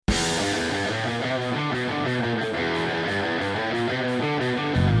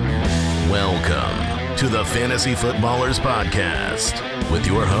to the Fantasy Footballers Podcast with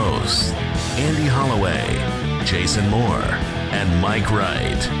your hosts, Andy Holloway, Jason Moore, and Mike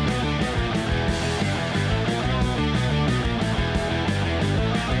Wright.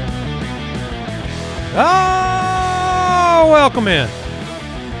 Oh, welcome in.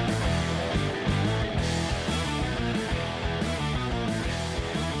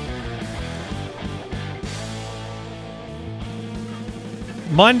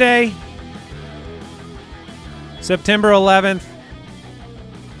 Monday, September 11th.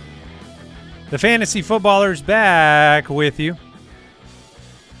 The Fantasy Footballers back with you.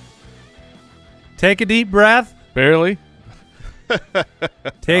 Take a deep breath. Barely.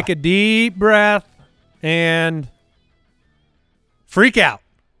 Take a deep breath and freak out.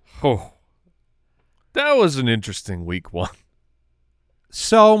 Oh, that was an interesting week one.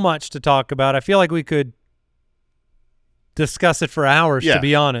 So much to talk about. I feel like we could discuss it for hours, to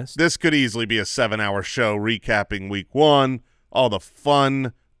be honest. This could easily be a 7-hour show recapping week one, all the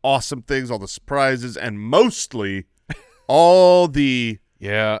fun, awesome things, all the surprises, and mostly all the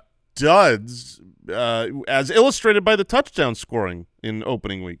duds as illustrated by the touchdown scoring in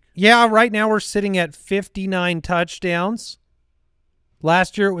opening week. Yeah, right now we're sitting at 59 touchdowns.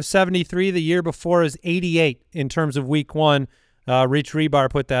 Last year it was 73. The year before is 88 in terms of week one. Rich Rebar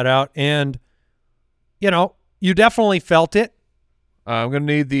put that out. And, you know, you definitely felt it. I'm going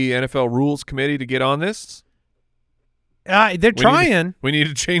to need the NFL Rules Committee to get on this. They're trying. We need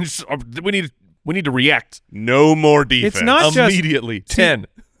to change. We need to react. No more defense. It's not immediately. 10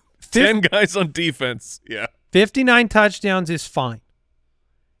 guys on defense. Yeah. 59 touchdowns is fine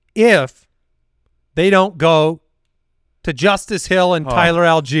if they don't go to Justice Hill and Tyler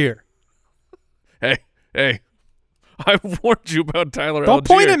Algier. Hey. I warned you about Tyler Don't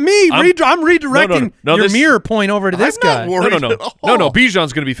Algier. point at me. I'm redirecting your mirror point over to this guy. No.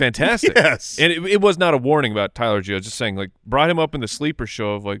 Bijan's going to be fantastic. Yes. And it was not a warning about Tyler Algier. I was just saying, like, brought him up in the sleeper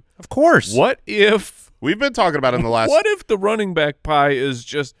show of, like, of course. What if we've been talking about in the last. What if the running back pie is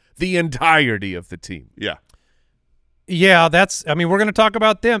just the entirety of the team? Yeah. Yeah, we're going to talk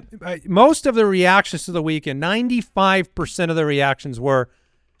about them. Most of the reactions to the weekend, 95% of the reactions were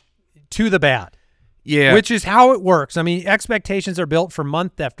to the bad. Yeah. Which is how it works. I mean, expectations are built for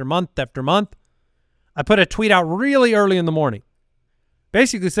month after month after month. I put a tweet out really early in the morning,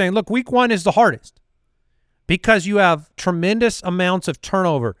 basically saying, look, week one is the hardest because you have tremendous amounts of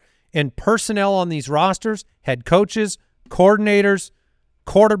turnover in personnel on these rosters, head coaches, coordinators,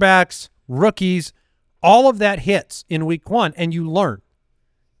 quarterbacks, rookies. All of that hits in week one, and you learn,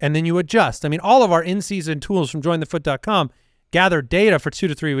 and then you adjust. I mean, all of our in-season tools from jointhefoot.com gather data for 2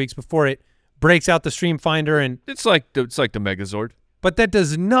 to 3 weeks before it breaks out the stream finder, and it's like the Megazord. But that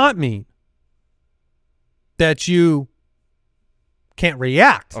does not mean that you can't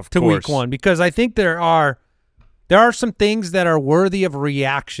react to week one, because I think there are some things that are worthy of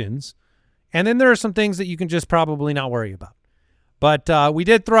reactions, and then there are some things that you can just probably not worry about. But we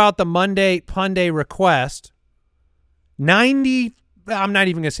did throw out the Monday Punday request. I'm not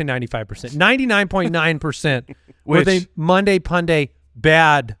even going to say 95%. 99.9% were the Monday Punday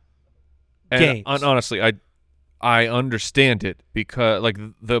bad games. And honestly, I understand it because like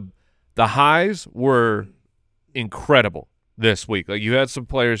the highs were incredible this week. Like you had some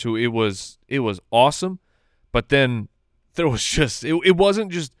players who it was awesome, but then there was just it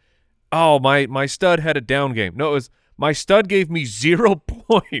wasn't just my stud had a down game. No, it was my stud gave me 0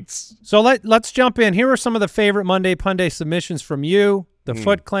 points. So let's jump in. Here are some of the favorite Monday Punday submissions from you, the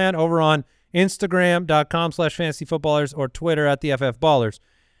Foot Clan, over on Instagram.com/fantasyfootballers or Twitter at the FFBallers.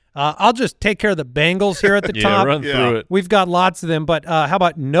 I'll just take care of the Bengals here at the top. Run through it. We've got lots of them, but how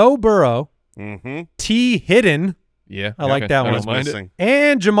about No Burrow, T. Hidden? Yeah, I like that one. Missing.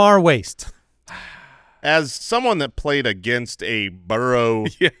 And Jamar Waste. As someone that played against a Burrow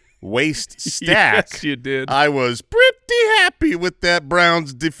waste stack, yes, you did. I was pretty happy with that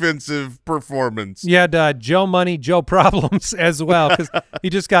Browns defensive performance. You had Joe Money, Joe Problems as well, because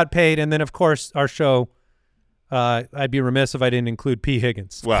he just got paid. And then, of course, our show, I'd be remiss if I didn't include P.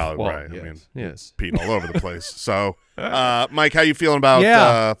 Higgins. Well, right. Yes, I mean, yes. Pete all over the place. So, Mike, how you feeling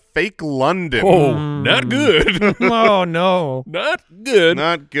about fake London? Oh, not good. Oh, no. Not good.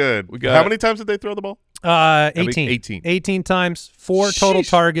 Not good. How many times did they throw the ball? 18. 18 times, 4 total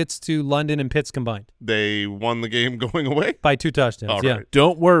targets to London and Pitts combined. They won the game going away? By 2 touchdowns, all yeah. right.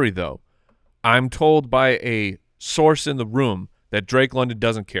 Don't worry, though. I'm told by a source in the room that Drake London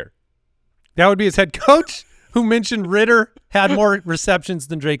doesn't care. That would be his head coach, who mentioned Ritter had more receptions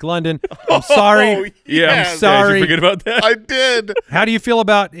than Drake London. I'm sorry. Oh, yeah. I'm sorry. Did you forget about that? I did. How do you feel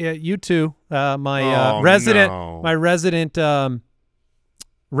about you two, my resident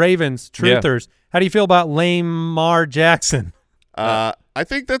Ravens truthers? How do you feel about Lamar Jackson? I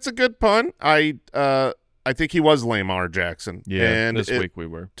think that's a good pun. I think he was Lamar Jackson. Yeah, and this week we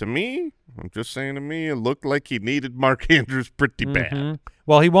were. To me, I'm just saying to me, it looked like he needed Mark Andrews pretty bad.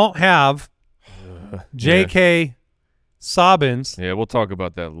 Well, he won't have J.K. Sobbins. Yeah, we'll talk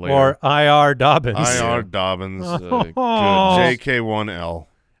about that later. Or I.R. Dobbins. I.R. Dobbins. Good. JK1L.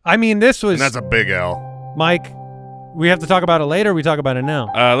 I mean, this was And that's a big L. Mike. We have to talk about it later. Or we talk about it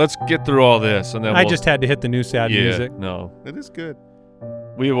now. Let's get through all this, and then I just had to hit the new sad music. No, It is good.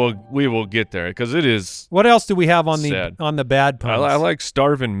 we will get there because it is. What else do we have on sad. the bad puns? I like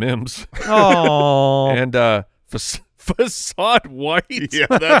starving Mims Oh, and facade white. Yeah,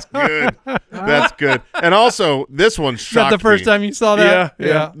 that's good. That's good. And also, this one is that shocked the first me. time you saw that?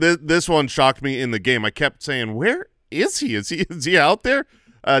 Yeah. This one shocked me in the game. I kept saying, "Where is he? Is he out there?"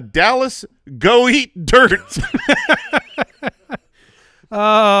 Dallas, go eat dirt.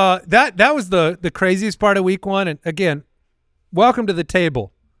 That was the craziest part of week one. And again, welcome to the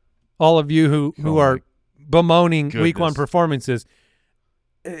table, all of you who are bemoaning week one performances.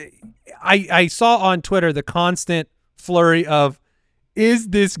 I saw on Twitter the constant flurry of, is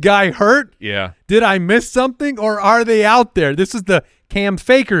this guy hurt? Yeah. Did I miss something, or are they out there? This is the Cam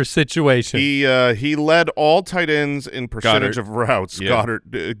Fakers situation. He led all tight ends in percentage Goddard. of routes. Yeah.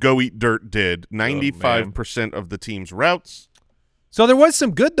 Goddard, go eat dirt did 95% of the team's routes. So there was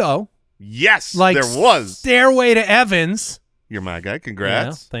some good though. Yes, Like there was. Stairway to Evans. You're my guy. Yeah,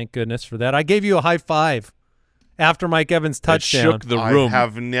 Congrats. thank goodness for that. I gave you a high five after Mike Evans' It touchdown. shook the I room.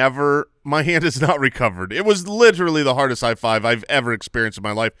 have never. My hand is not recovered. It was literally the hardest high five I've ever experienced in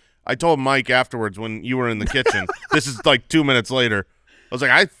my life. I told Mike afterwards when you were in the kitchen. This is like 2 minutes later. I was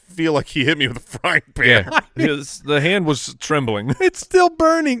like, I feel like he hit me with a frying pan. Yeah, the hand was trembling. It's still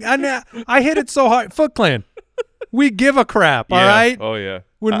burning. I hit it so hard. Foot Clan, we give a crap, all Yeah. right? Oh yeah.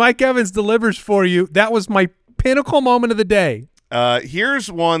 When Mike Evans delivers for you, that was my pinnacle moment of the day.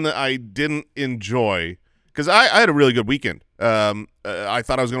 Here's one that I didn't enjoy because I had a really good weekend. I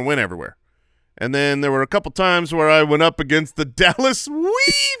thought I was going to win everywhere. And then there were a couple times where I went up against the Dallas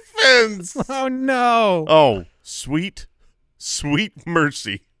Weavens. Oh, no. Oh, sweet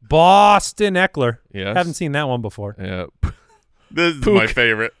mercy. Boston Eckler. Yes. Haven't seen that one before. Yeah. This is Pook. my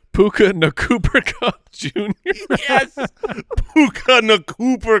favorite. Puka Cooper Cup Jr. Yes. Puka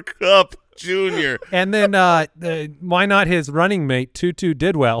Cooper Cup Jr. And then why not his running mate, Tutu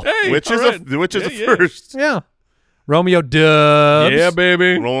Didwell? Hey, Which is all right. a Yeah. first. Yeah. Romeo Dubs. Yeah,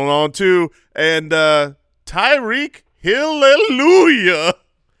 baby. Rolling on two. And Tyreek Hallelujah.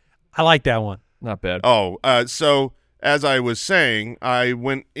 I like that one. Not bad. Oh, so as I was saying, I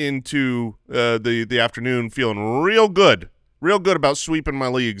went into the afternoon feeling real good about sweeping my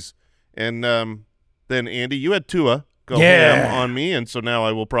leagues. And then, Andy, you had Tua go ham on me, and so now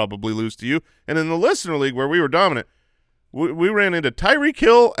I will probably lose to you. And in the listener league where we were dominant, we ran into Tyreek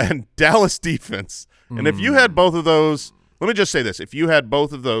Hill and Dallas defense. And if you had both of those, let me just say this. If you had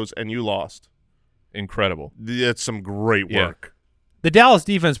both of those and you lost, Incredible. it's some great Yeah. work. The Dallas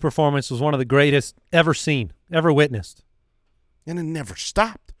defense performance was one of the greatest ever seen, ever witnessed. And it never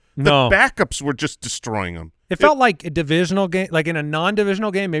stopped. No. The backups were just destroying them. It felt like a divisional game, like in a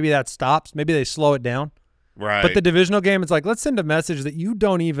non-divisional game, maybe that stops. Maybe they slow it down. Right. But the divisional game, it's like, let's send a message that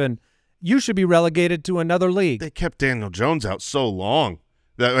you should be relegated to another league. They kept Daniel Jones out so long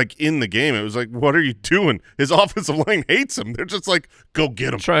that, like, in the game, it was like, what are you doing? His offensive line hates him. They're just like, go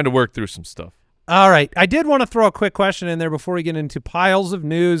get him. Trying to work through some stuff. All right. I did want to throw a quick question in there before we get into piles of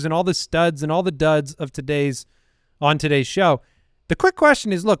news and all the studs and all the duds of today's show. The quick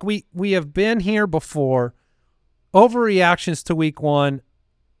question is, look, we have been here before. Overreactions to week one,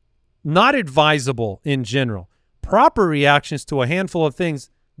 not advisable in general. Proper reactions to a handful of things,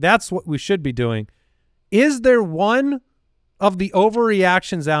 that's what we should be doing. Is there one of the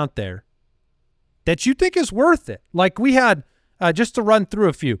overreactions out there that you think is worth it? Like we had, just to run through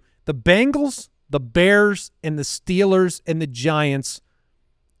a few, the Bengals, the Bears, and the Steelers and the Giants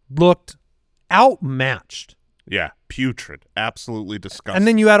looked outmatched. Yeah, putrid. Absolutely disgusting. And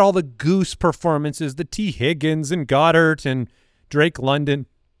then you had all the goose performances, the T. Higgins and Goddard and Drake London.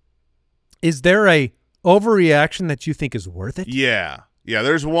 Is there a overreaction that you think is worth it? Yeah,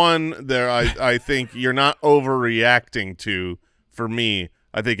 there's one there I think you're not overreacting to. For me,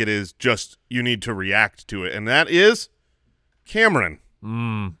 I think it is just you need to react to it, and that is Cameron.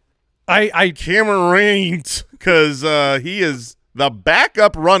 Cameron, because he is the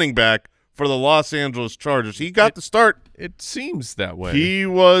backup running back for the Los Angeles Chargers. He got the start. It seems that way. He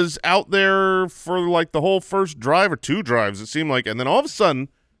was out there for like the whole first drive or two drives, it seemed like, and then all of a sudden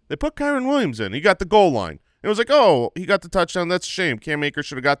they put Kyron Williams in. He got the goal line. It was like, oh, he got the touchdown. That's a shame. Cam Akers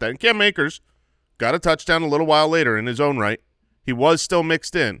should have got that. And Cam Akers got a touchdown a little while later in his own right. He was still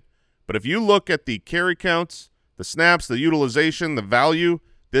mixed in. But if you look at the carry counts, the snaps, the utilization, the value,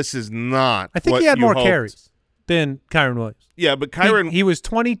 this is not. I think what he had you more hoped. carries than Kyron Williams. Yeah, but Kyron he was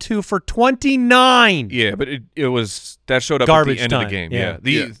 22 for 29. Yeah, but it was that showed up Garbage at the end time. of the game.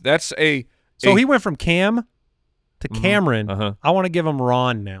 Yeah. That's a. So he went from Cam to Cameron. Uh-huh. I want to give him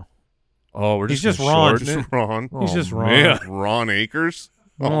Ron now. Oh, we're He's just just Ron. shorten it? Ron. He's just Ron. man. Ron Akers.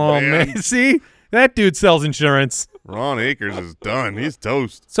 Oh, man. See? That dude sells insurance. Ron Akers is done. He's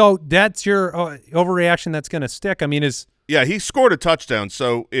toast. So that's your overreaction that's going to stick. I mean, Yeah, he scored a touchdown.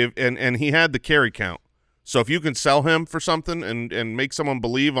 So and he had the carry count. So if you can sell him for something and make someone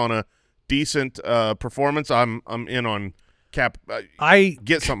believe on a decent performance, I'm in on cap.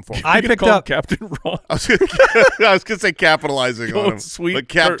 Get something for him. I picked up Captain Ron. I was gonna say capitalizing on him. Sweet but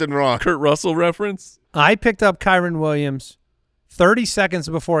Captain Ron. Kurt Russell reference. I picked up Kyron Williams 30 seconds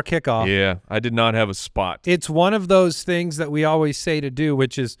before kickoff. Yeah, I did not have a spot. It's one of those things that we always say to do,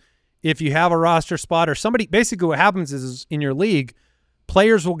 which is if you have a roster spot or somebody, basically what happens is in your league,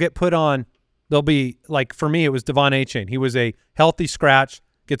 players will get put on. They'll be like, for me, it was Devon Achane. He was a healthy scratch,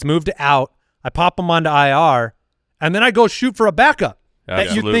 gets moved to out. I pop him onto IR, and then I go shoot for a backup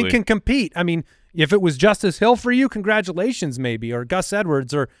that you think can compete. I mean, if it was Justice Hill for you, congratulations maybe, or Gus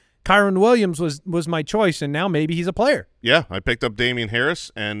Edwards or Kyron Williams was my choice, and now maybe he's a player. Yeah, I picked up Damian Harris,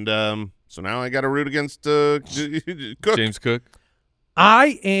 and so now I got to root against Cook. James Cook.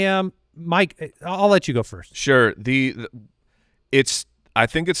 I am Mike. I'll let you go first. Sure. I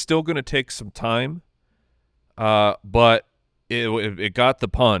think it's still going to take some time, but it got the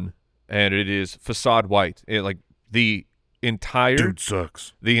pun, and it is Facade White. The entire dude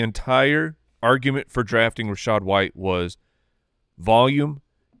sucks. The entire argument for drafting Rachaad White was volume,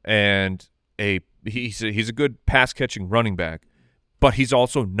 and he's a good pass catching running back, but he's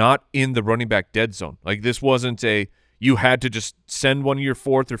also not in the running back dead zone. Like, this wasn't you had to just send one of your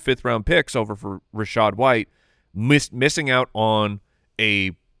 4th or 5th round picks over for Rachaad White, missing out on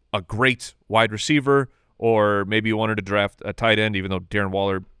a great wide receiver, or maybe you wanted to draft a tight end, even though Darren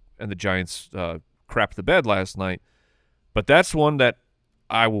Waller and the Giants crapped the bed last night. But that's one that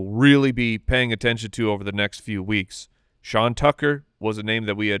I will really be paying attention to over the next few weeks. Sean Tucker was a name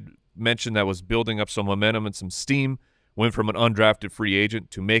that we had mentioned that was building up some momentum and some steam, went from an undrafted free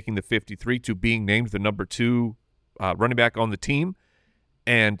agent to making the 53 to being named the number 2 running back on the team.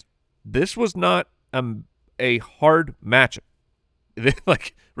 And this was not a hard matchup.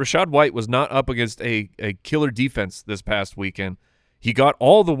 Like, Rachaad White was not up against a killer defense this past weekend. He got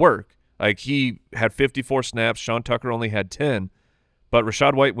all the work. Like, he had 54 snaps. Sean Tucker only had 10. But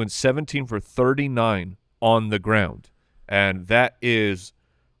Rachaad White went 17 for 39 on the ground. And that is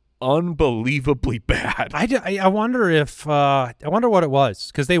unbelievably bad. I wonder if I wonder what it was,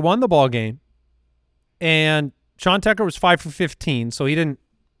 because they won the ball game, and Sean Tucker was 5 for 15, so he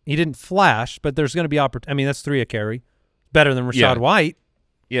didn't flash. But there's going to be I mean, that's 3 a carry, better than Rachaad White.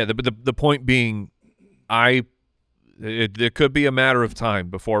 Yeah, the point being, there could be a matter of time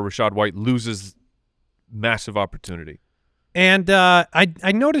before Rachaad White loses massive opportunity. And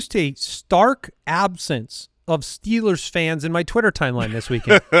I noticed a stark absence of Steelers fans in my Twitter timeline this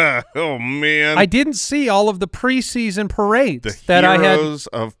weekend. Oh, man. I didn't see all of the preseason parades the that I had. heroes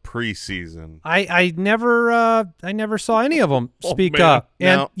of preseason. I never saw any of them speak man. up.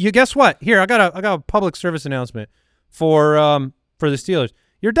 And Now, you guess what? Here, I got a public service announcement for the Steelers.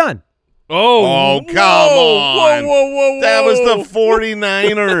 You're done. Oh, come on. Whoa. That was the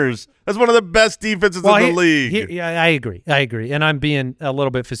 49ers. That's one of the best defenses in the league. Yeah, I agree. And I'm being a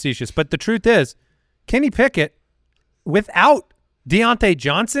little bit facetious. But the truth is, Kenny Pickett, without Deontay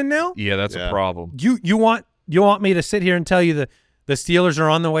Johnson now? Yeah, that's a problem. You want me to sit here and tell you the Steelers are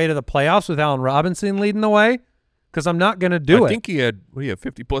on the way to the playoffs with Allen Robinson leading the way? Because I'm not going to do it. I think he had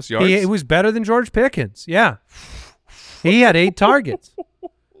 50-plus yards. It was better than George Pickens. Yeah. He had 8 targets.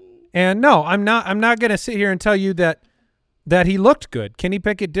 And no, I'm not going to sit here and tell you that he looked good. Kenny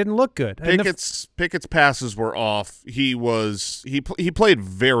Pickett didn't look good. Pickett's passes were off. He played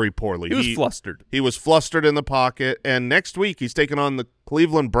very poorly. He was flustered. He was flustered in the pocket. And next week he's taking on the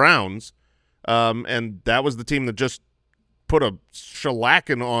Cleveland Browns, and that was the team that just put a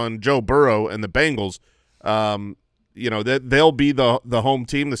shellacking on Joe Burrow and the Bengals. They'll be the home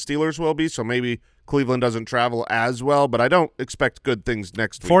team. The Steelers will be. So maybe Cleveland doesn't travel as well, but I don't expect good things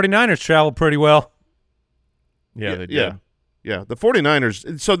next week. 49ers traveled pretty well. Yeah, they did. Yeah, the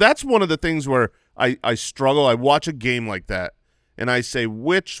 49ers. So that's one of the things where I struggle. I watch a game like that, and I say,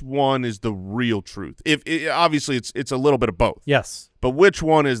 which one is the real truth? Obviously, it's a little bit of both. Yes. But which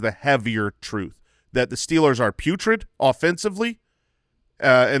one is the heavier truth? That the Steelers are putrid offensively,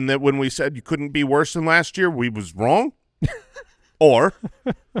 and that when we said you couldn't be worse than last year, we was wrong. Or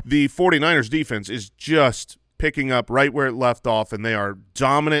the 49ers defense is just picking up right where it left off, and they are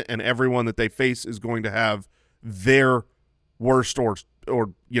dominant, and everyone that they face is going to have their worst or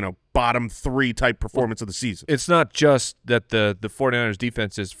bottom 3 type performance of the season. It's not just that the 49ers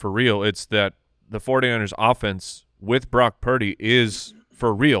defense is for real. It's that the 49ers offense with Brock Purdy is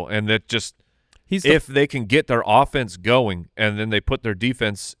for real, and that just if they can get their offense going and then they put their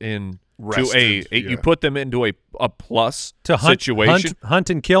defense in you put them into a plus to situation, hunt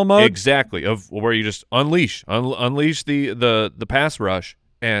and kill mode. Exactly, of where you just unleash the pass rush,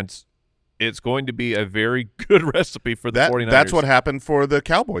 and it's going to be a very good recipe for the 49ers. That's what happened for the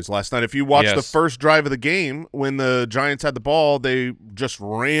Cowboys last night. If you watch the first drive of the game, when the Giants had the ball, they just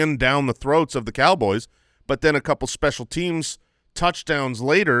ran down the throats of the Cowboys. But then a couple special teams touchdowns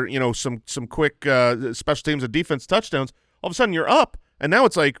later, some quick special teams and defense touchdowns, all of a sudden you're up. And now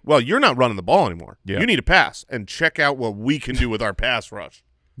it's like, well, you're not running the ball anymore. Yeah. You need to pass and check out what we can do with our pass rush.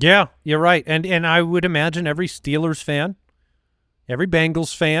 Yeah, you're right. And I would imagine every Steelers fan, every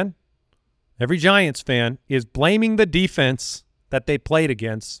Bengals fan, every Giants fan is blaming the defense that they played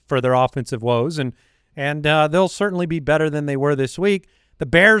against for their offensive woes, and they'll certainly be better than they were this week. The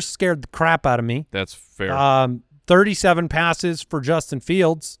Bears scared the crap out of me. That's fair. 37 passes for Justin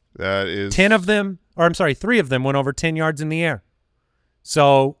Fields. That is 3 of them went over 10 yards in the air.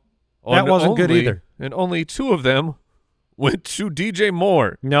 So that wasn't good either. And only 2 of them went to DJ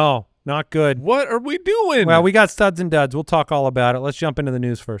Moore. No, not good. What are we doing? Well, we got studs and duds. We'll talk all about it. Let's jump into the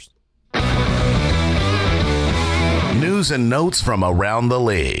news first. News and notes from around the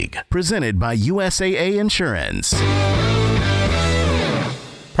league. Presented by USAA Insurance.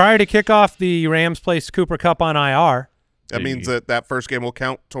 Prior to kickoff, the Rams placed Cooper Kupp on IR. That means that first game will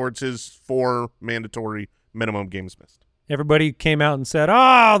count towards his 4 mandatory minimum games missed. Everybody came out and said,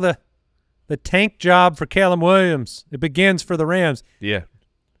 "Oh, the tank job for Caleb Williams. It begins for the Rams." Yeah.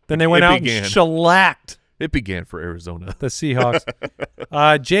 Then they went out and shellacked. It began for Arizona. The Seahawks.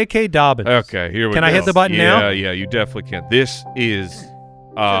 J.K. Dobbins. Okay, here we go. Can I hit the button now? Yeah, you definitely can. This is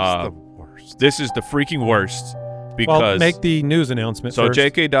the worst. This is the freaking worst because well, make the news announcement so first.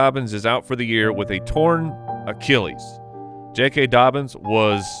 J.K. Dobbins is out for the year with a torn Achilles. J.K. Dobbins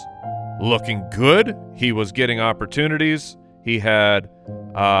was looking good. He was getting opportunities. He had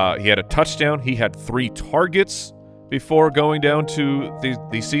a touchdown. He had 3 targets before going down to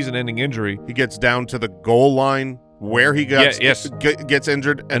the season-ending injury. He gets down to the goal line where he gets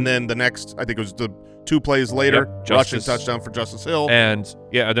injured, and then the next, I think it was the 2 plays later, rushing touchdown for Justice Hill. And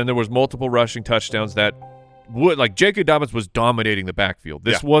then there was multiple rushing touchdowns that would, like, J.K. Dobbins was dominating the backfield.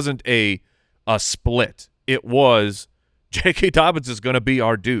 This wasn't a split. It was J.K. Dobbins is going to be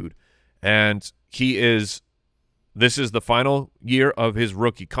our dude. And this is the final year of his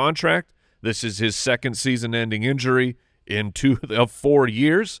rookie contract. This is his second season-ending injury in 2 of 4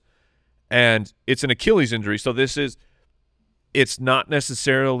 years, and it's an Achilles injury. So it's not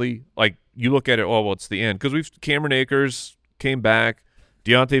necessarily like you look at it, oh, well, it's the end. Because Cameron Akers came back,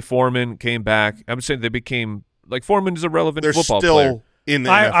 Deontay Foreman came back. I'm saying they became, like, Foreman is a relevant football player. They're still in the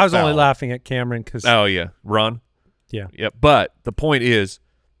NFL. I was only laughing at Cameron because. Oh, yeah. Ron? Yeah. Yep. But the point is,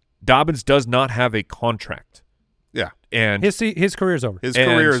 Dobbins does not have a contract. Yeah. And his career is over. His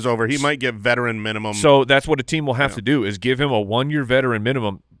career is over. He might get veteran minimum. So that's what a team will have to do is give him a 1-year veteran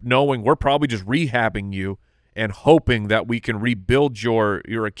minimum, knowing we're probably just rehabbing you and hoping that we can rebuild your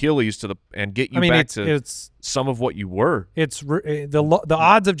Achilles and get you back to some of what you were. It's the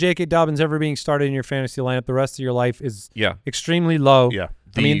odds of J.K. Dobbins ever being started in your fantasy lineup the rest of your life is extremely low. Yeah.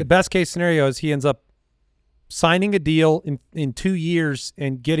 The best case scenario is he ends up signing a deal in 2 years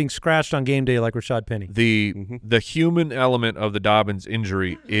and getting scratched on game day like Rashad Penny. The human element of the Dobbins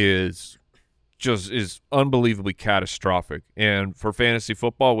injury is unbelievably catastrophic. And for fantasy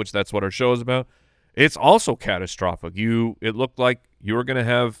football, which that's what our show is about, it's also catastrophic. It looked like you were going to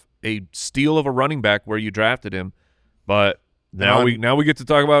have a steal of a running back where you drafted him, but now we get to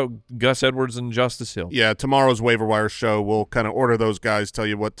talk about Gus Edwards and Justice Hill. Yeah, tomorrow's waiver wire show we'll kind of order those guys, tell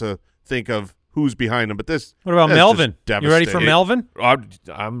you what to think of who's behind him. But what about Melvin? You ready for Melvin?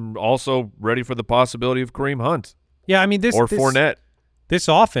 I'm also ready for the possibility of Kareem Hunt. Yeah, I mean Fournette. This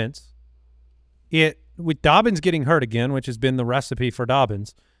offense, with Dobbins getting hurt again, which has been the recipe for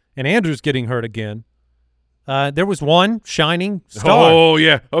Dobbins, and Andrews getting hurt again. There was one shining star. Oh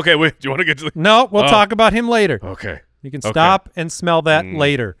yeah. Okay. Wait. Do you want to get to the? No, we'll talk about him later. Okay. You can stop and smell that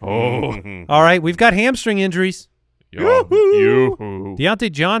later. Oh. All right. We've got hamstring injuries. Yoo-hoo. Deontay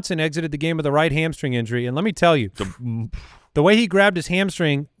Johnson exited the game with a right hamstring injury, and let me tell you, the way he grabbed his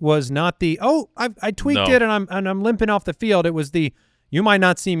hamstring was not I tweaked it and I'm limping off the field. It was you might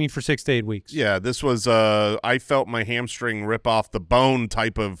not see me for 6 to 8 weeks. Yeah, this was I felt my hamstring rip off the bone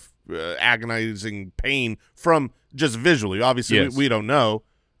type of agonizing pain from just visually. Obviously, Yes. we don't know.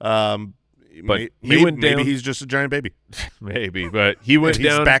 But maybe he's just a giant baby. Maybe, but he went He's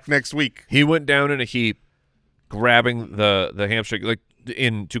down. back next week. He went down in a heap, grabbing the hamstring. Like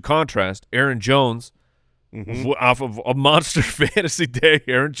to contrast, Aaron Jones, off of a monster fantasy day.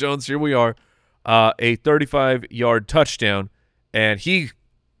 Aaron Jones, here we are, a 35-yard touchdown, and he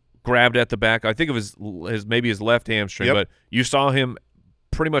grabbed at the back. I think of his left hamstring, Yep. but you saw him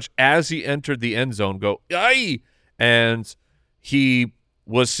pretty much as he entered the end zone go, "Aye!" And he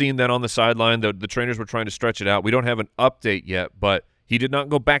was seen then on the sideline. The trainers were trying to stretch it out. We don't have an update yet, but he did not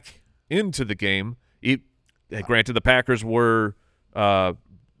go back into the game. Granted, the Packers were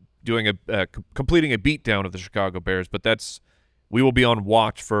completing a beatdown of the Chicago Bears, but we will be on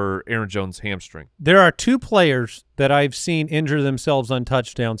watch for Aaron Jones' hamstring. There are 2 players that I've seen injure themselves on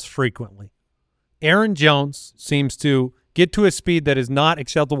touchdowns frequently. Aaron Jones seems to get to a speed that is not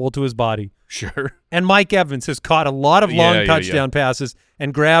acceptable to his body. Sure. And Mike Evans has caught a lot of long touchdown passes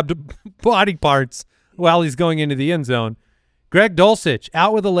and grabbed body parts while he's going into the end zone. Greg Dulcich,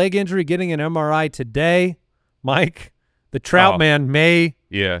 out with a leg injury, getting an MRI today. Mike, the Trout man may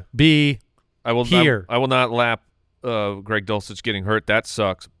be here. I will not lap Greg Dulcich getting hurt. That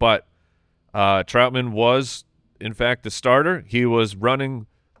sucks. But Troutman was, in fact, the starter. He was running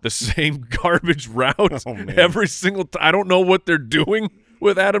the same garbage route every single time. I don't know what they're doing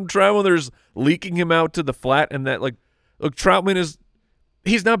with Adam Troutman. There's leaking him out to the flat, and that look, Troutman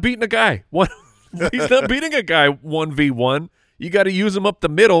he's not beating a guy. He's not beating a guy 1v1. You got to use him up the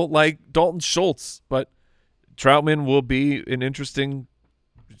middle like Dalton Schultz. But Troutman will be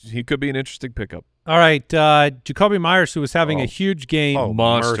he could be an interesting pickup. All right, Jacoby Myers, who was having a huge game,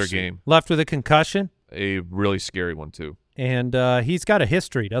 monster game, left with a concussion. A really scary one too. And he's got a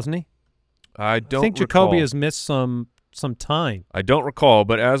history, doesn't he? I think Jacoby has missed some time. I don't recall,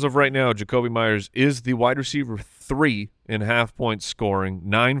 but as of right now, Jacoby Myers is the wide receiver 3 in half-point scoring,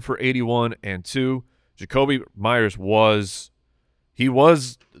 9 for 81 and 2. Jacoby Myers was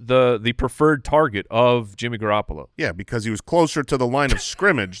the preferred target of Jimmy Garoppolo. Yeah, because he was closer to the line of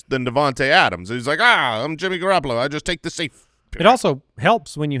scrimmage than Devontae Adams. He's like, I'm Jimmy Garoppolo. I just take the safe. It also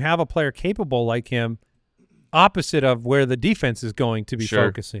helps when you have a player capable like him, opposite of where the defense is going to be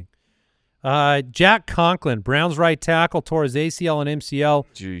focusing. Jack Conklin, Browns right tackle, tore his ACL and MCL.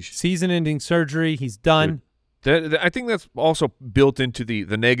 Jeez. Season-ending surgery. He's done. I think that's also built into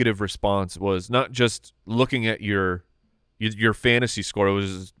the negative response was not just looking at your fantasy score. It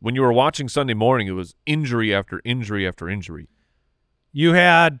was when you were watching Sunday morning, it was injury after injury after injury. You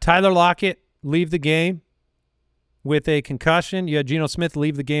had Tyler Lockett leave the game with a concussion. You had Geno Smith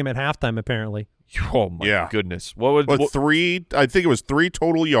leave the game at halftime, apparently. Oh, my goodness. What 3? I think it was 3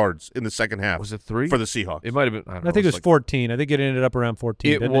 total yards in the second half. Was it 3? For the Seahawks. It might have been. I don't know. I think it was 14. I think it ended up around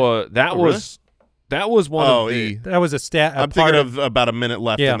 14. That was one of the. That was a stat. I'm thinking of about a minute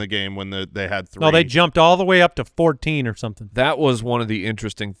left in the game when they had 3. No, they jumped all the way up to 14 or something. That was one of the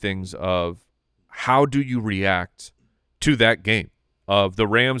interesting things of how do you react to that game of the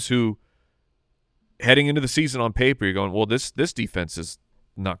Rams who heading into the season on paper, you're going, well, this defense is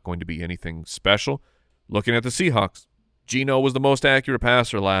not going to be anything special. Looking at the Seahawks, Geno was the most accurate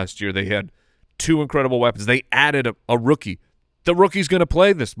passer last year. They had 2 incredible weapons. They added a rookie. The rookie's going to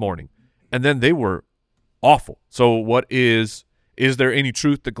play this morning. And then they were awful. So is there any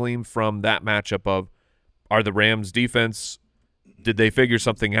truth to glean from that matchup of are the Rams defense, did they figure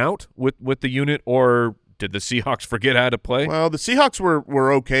something out with the unit, or did the Seahawks forget how to play? Well, the Seahawks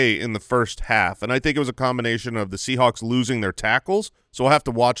were okay in the first half, and I think it was a combination of the Seahawks losing their tackles, so we'll have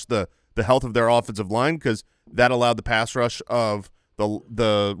to watch the health of their offensive line because that allowed the pass rush of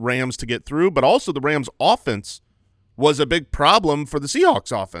the Rams to get through, but also the Rams' offense was a big problem for the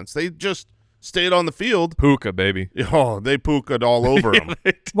Seahawks' offense. They just stayed on the field. Puka, baby. Oh, they Puka'd all over them.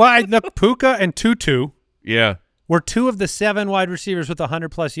 Well, look, Puka and Tutu were 2 of the 7 wide receivers with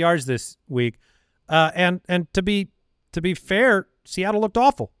 100-plus yards this week. And to be fair, Seattle looked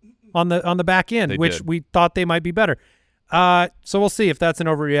awful on the back end, which we thought they might be better. So we'll see if that's an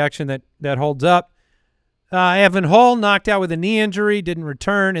overreaction that holds up. Evan Hull knocked out with a knee injury, didn't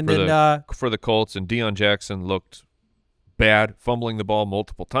return, and for the Colts, and Deion Jackson looked bad, fumbling the ball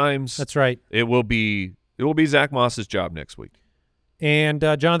multiple times. That's right. It will be Zach Moss's job next week. And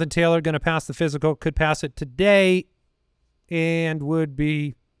Jonathan Taylor going to pass the physical, could pass it today, and would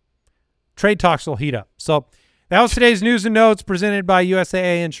be trade talks will heat up. So that was today's news and notes presented by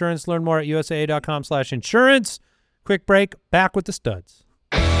USAA Insurance. Learn more at usaa.com/insurance. Quick break. Back with the studs.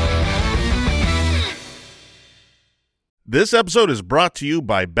 This episode is brought to you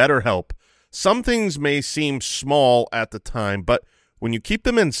by BetterHelp. Some things may seem small at the time, but when you keep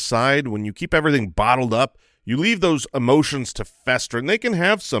them inside, when you keep everything bottled up, you leave those emotions to fester, and they can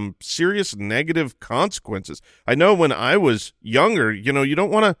have some serious negative consequences. I know when I was younger, you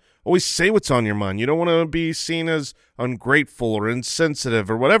don't want to always say what's on your mind. You don't want to be seen as ungrateful or insensitive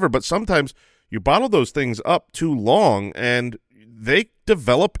or whatever, but sometimes you bottle those things up too long, and they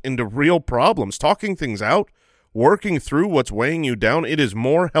develop into real problems. Talking things out, working through what's weighing you down, it is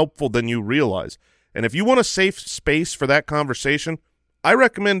more helpful than you realize. And if you want a safe space for that conversation, I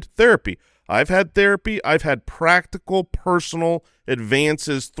recommend therapy. I've had therapy. I've had practical, personal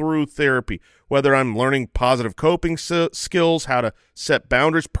advances through therapy, whether I'm learning positive coping skills, how to set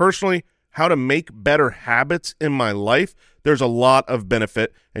boundaries personally, how to make better habits in my life. There's a lot of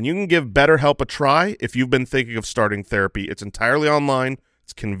benefit, and you can give BetterHelp a try if you've been thinking of starting therapy. It's entirely online.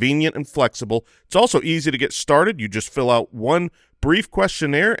 It's convenient and flexible. It's also easy to get started. You just fill out one brief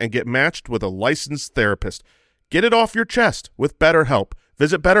questionnaire and get matched with a licensed therapist. Get it off your chest with BetterHelp.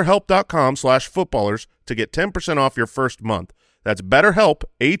 Visit BetterHelp.com/footballers to get 10% off your first month. That's BetterHelp,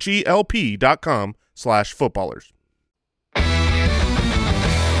 HELP.com/footballers.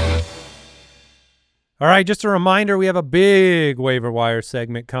 All right, just a reminder, we have a big waiver wire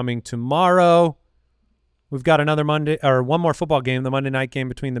segment coming tomorrow. We've got one more football game, the Monday night game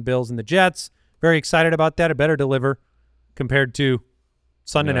between the Bills and the Jets. Very excited about that. It better deliver compared to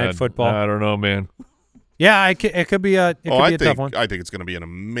Sunday night football. I don't know, man. Yeah, it could be a tough one. I think it's going to be an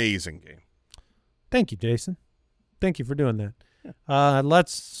amazing game. Thank you, Jason. Thank you for doing that.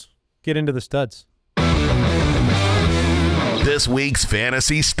 Let's get into the studs. This week's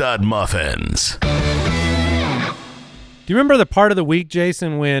Fantasy Stud Muffins. Do you remember the part of the week,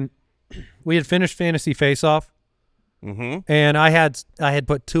 Jason, when we had finished Fantasy Face-Off, and I had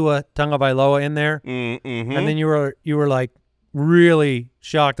put Tua Tagovailoa in there, and then you were like really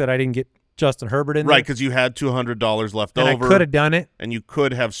shocked that I didn't get Justin Herbert in there. Right, because you had $200 left over. I could have done it. And you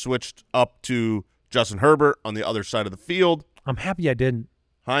could have switched up to Justin Herbert on the other side of the field. I'm happy I didn't.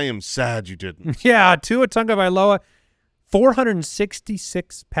 I am sad you didn't. Yeah, Tua Tagovailoa,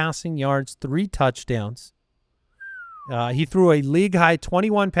 466 passing yards, 3 touchdowns. He threw a league-high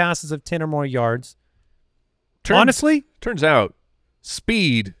 21 passes of 10 or more yards. Honestly? Turns out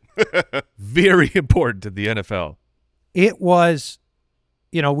speed, very important to the NFL. It was,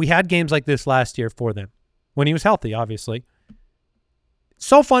 we had games like this last year for them when he was healthy, obviously.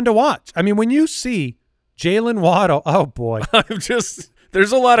 So fun to watch. I mean, when you see Jalen Waddle, oh, boy.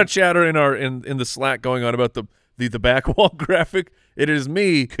 There's a lot of chatter in the Slack going on about the back wall graphic. It is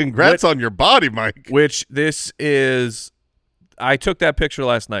me. Congrats on your body, Mike. Which this is, I took that picture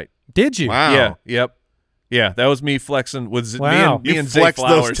last night. Did you? Wow. Yeah. Yep. Yeah, that was me flexing with wow. me and you Zay flexed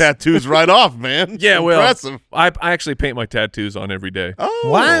Flowers. those tattoos right off, man. Yeah, impressive. I actually paint my tattoos on every day. Oh,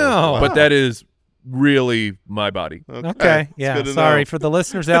 wow. But that is really my body. Okay. Yeah. Sorry for the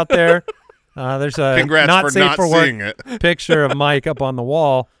listeners out there. There's a Congrats not for safe not for work seeing it. picture of Mike up on the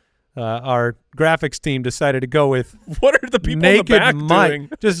wall. Our graphics team decided to go with what are the people naked in the back Mike.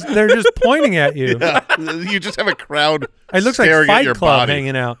 doing? They're just pointing at you. Yeah. You just have a crowd It looks like staring at Fight your Club body.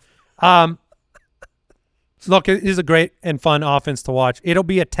 hanging out. Look, it is a great and fun offense to watch. It'll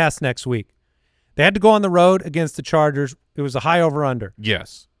be a test next week. They had to go on the road against the Chargers. It was a high over-under.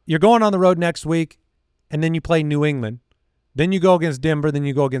 Yes. You're going on the road next week, and then you play New England. Then you go against Denver. Then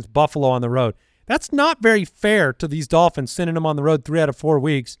you go against Buffalo on the road. That's not very fair to these Dolphins, sending them on the road 3 out of 4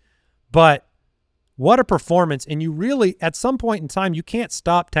 weeks. But what a performance. And you really, at some point in time, you can't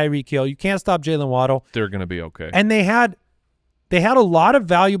stop Tyreek Hill. You can't stop Jalen Waddle. They're going to be okay. And they had a lot of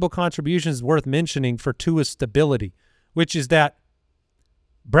valuable contributions worth mentioning for Tua's stability, which is that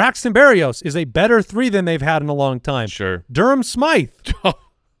Braxton Berrios is a better 3 than they've had in a long time. Sure. Durham Smythe.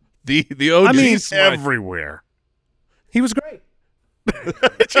 the OG I mean, Smythe. everywhere. He was great.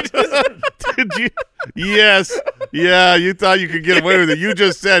 Did you? Yes. Yeah, you thought you could get away with it. You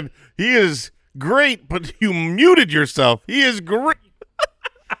just said he is great, but you muted yourself. He is great.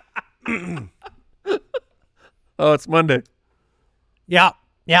 Oh, it's Monday. Yeah.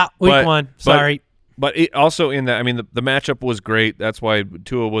 Week 1. Sorry. But it also in that, I mean, the matchup was great. That's why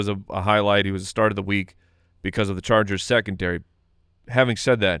Tua was a highlight. He was the start of the week because of the Chargers secondary. Having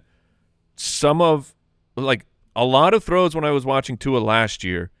said that, a lot of throws when I was watching Tua last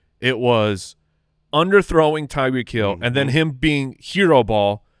year, it was underthrowing Tyreek Hill and then him being hero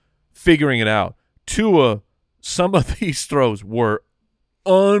ball, figuring it out. Tua, some of these throws were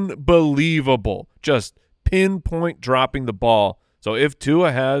unbelievable, just pinpoint dropping the ball. So if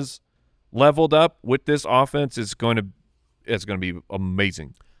Tua has leveled up with this offense, it's going to be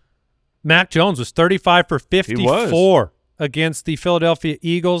amazing. Mac Jones was 35 for 54. against the Philadelphia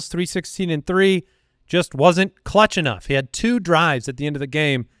Eagles, 3-16-3, just wasn't clutch enough. He had 2 drives at the end of the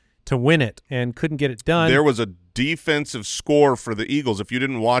game to win it and couldn't get it done. There was a defensive score for the Eagles. If you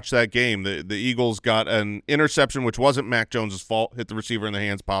didn't watch that game, the Eagles got an interception, which wasn't Mac Jones's fault, hit the receiver in the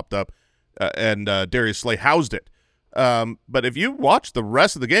hands, popped up, and Darius Slay housed it. But if you watch the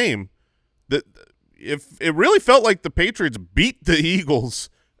rest of the game, if it really felt like the Patriots beat the Eagles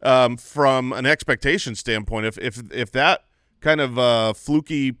from an expectation standpoint. If that kind of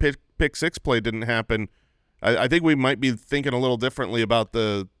fluky pick six play didn't happen, I think we might be thinking a little differently about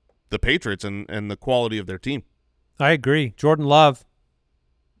the Patriots and the quality of their team. I agree. Jordan Love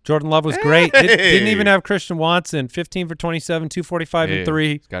was great. Didn't even have Christian Watson. 15 for 27, 245 and 3.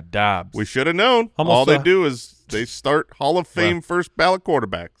 He's got Dobbs. We should have known. All they do is they start Hall of Fame first ballot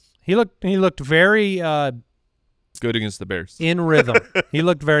quarterbacks. He looked very good against the Bears. In rhythm. He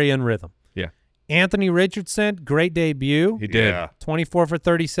looked very in rhythm. Yeah. Anthony Richardson, great debut. He did. Yeah. 24 for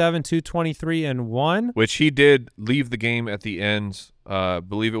 37, 223 and 1. Which he did leave the game at the end.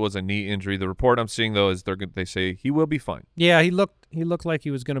 Believe it was a knee injury. The report I'm seeing though is they say he will be fine. Yeah, he looked like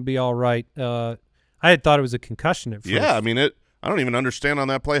he was going to be all right. I had thought it was a concussion at first. Yeah, I mean I don't even understand on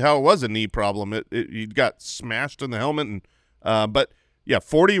that play how it was a knee problem. He got smashed in the helmet, and but yeah,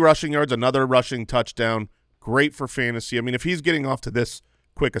 40 rushing yards, another rushing touchdown. Great for fantasy. I mean, if he's getting off to this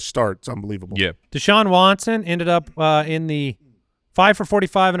quick a start, it's unbelievable. Yeah. Deshaun Watson ended up in the 5 for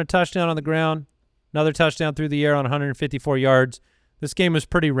 45 and a touchdown on the ground. Another touchdown through the air on 154 yards. This game was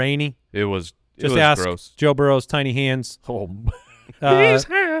pretty rainy. It was. Just it was ask gross. Joe Burrow's tiny hands. Oh, his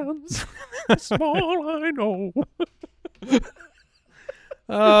hands, small I know.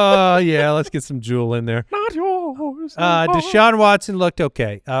 Yeah, let's get some Jewel in there. Not yours. Deshaun Watson looked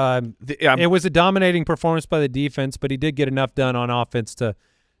okay. It was a dominating performance by the defense, but he did get enough done on offense to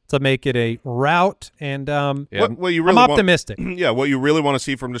make it a rout. And what you really I'm optimistic. What you really want to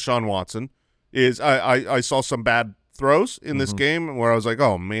see from Deshaun Watson is I saw some bad throws in this game where I was like,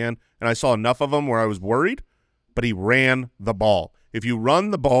 oh, man, and I saw enough of them where I was worried, but he ran the ball. If you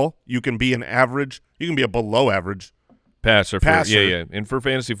run the ball, you can be a below average passer. Yeah. And for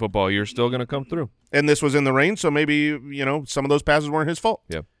fantasy football, you're still going to come through. And this was in the rain, so maybe, some of those passes weren't his fault.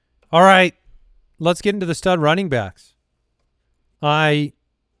 Yeah. All right, let's get into the stud running backs. I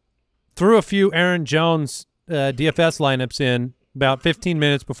threw a few Aaron Jones DFS lineups in about 15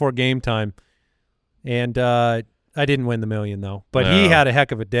 minutes before game time, and I didn't win the million, though. But he had a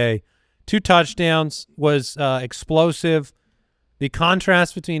heck of a day. 2 touchdowns, was explosive. The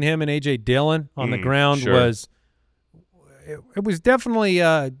contrast between him and A.J. Dillon on the ground was it was definitely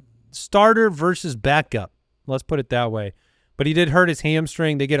starter versus backup. Let's put it that way. But he did hurt his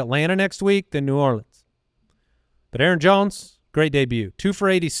hamstring. They get Atlanta next week, then New Orleans. But Aaron Jones, great debut. 2 for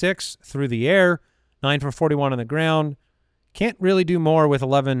 86 through the air, 9 for 41 on the ground. Can't really do more with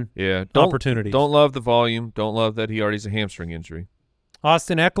 11 opportunities. Don't love the volume. Don't love that he already has a hamstring injury.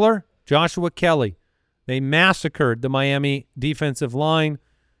 Austin Eckler, Joshua Kelly. They massacred the Miami defensive line.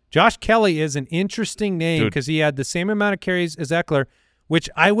 Josh Kelly is an interesting name because he had the same amount of carries as Eckler, which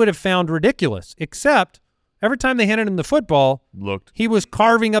I would have found ridiculous, except every time they handed him the football, he was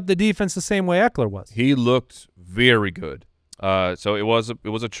carving up the defense the same way Eckler was. He looked very good. So it was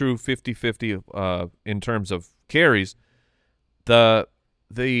a true 50-50 in terms of carries. And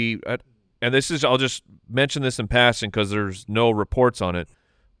this is, I'll just mention this in passing because there's no reports on it.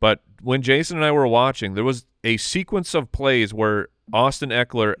 But when Jason and I were watching, there was a sequence of plays where Austin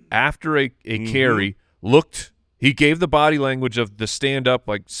Eckler, after a carry, he gave the body language of the stand up,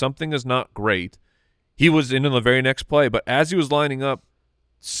 like something is not great. He was in the very next play, but as he was lining up,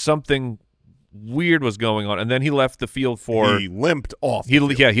 something weird was going on, and then he left the field He limped off. He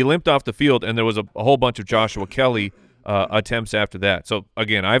limped off the field, and there was a whole bunch of Joshua Kelly attempts after that. So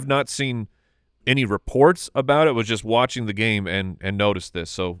again, I've not seen any reports about it. Was just watching the game and noticed this.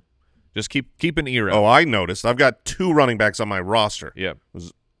 So just keep an ear out. Oh, I noticed. I've got 2 running backs on my roster. Yeah, it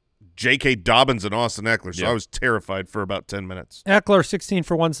was J.K. Dobbins and Austin Eckler. So I was terrified for about 10 minutes. Eckler 16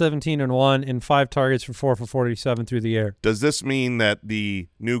 for 117 and 1, and 5 targets for 4 for 47 through the air. Does this mean that the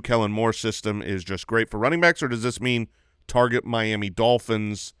new Kellen Moore system is just great for running backs, or does this mean target Miami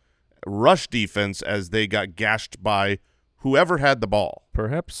Dolphins rush defense as they got gashed by whoever had the ball?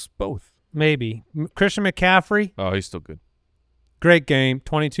 Perhaps both. Maybe. Christian McCaffrey. Oh, he's still good. Great game.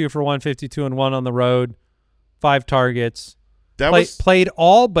 22 for 152 and 1 on the road. 5 targets. Played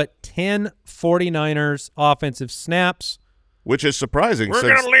all but 10 49ers offensive snaps. Which is surprising. We're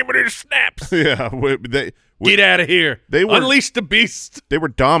going to limit his snaps. Yeah. Get out of here. Unleash the beast. They were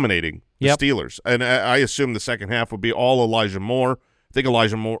dominating the Steelers. And I assume the second half would be all Elijah Moore. I think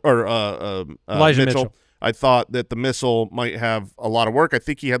Elijah Moore or Elijah Mitchell. I thought that the missile might have a lot of work. I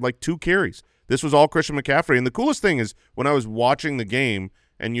think he had like 2 carries. This was all Christian McCaffrey. And the coolest thing is when I was watching the game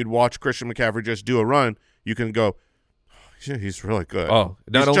and you'd watch Christian McCaffrey just do a run, you can go, oh, he's really good. Oh,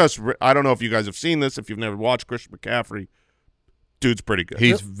 I don't know if you guys have seen this. If you've never watched Christian McCaffrey, dude's pretty good.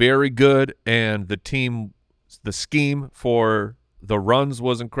 He's very good, and the scheme for the runs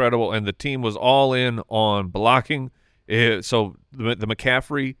was incredible, and the team was all in on blocking. So the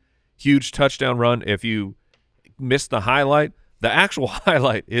McCaffrey huge touchdown run, if you missed the highlight, the actual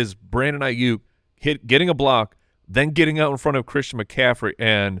highlight is Brandon Ayuk getting a block, then getting out in front of Christian McCaffrey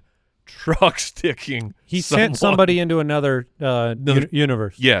and truck sticking. He sent somebody into another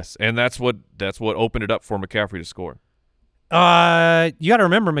universe. Yes, and that's what opened it up for McCaffrey to score. You got to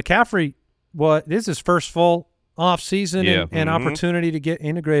remember McCaffrey. This is his first full off season and opportunity to get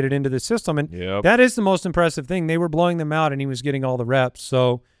integrated into the system, and that is the most impressive thing. They were blowing them out, and he was getting all the reps.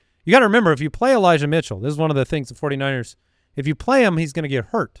 So you got to remember, if you play Elijah Mitchell, this is one of the things the 49ers. If you play him, he's going to get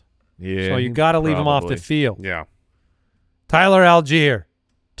hurt. Yeah, so you got to leave him off the field. Yeah. Tyler Algier,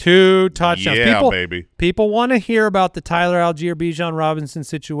 2 touchdowns. Yeah, baby. People want to hear about the Tyler Algier, Bijan Robinson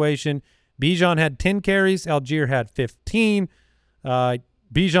situation. Bijan had 10 carries. Algier had 15.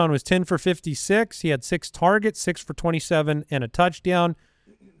 Bijan was 10 for 56. He had 6 targets, 6 for 27, and a touchdown.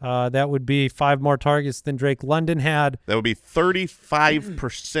 That would be 5 more targets than Drake London had. That would be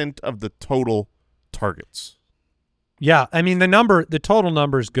 35% of the total targets. Yeah, I mean the total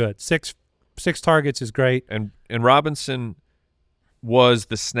number is good. 6 targets is great. And Robinson was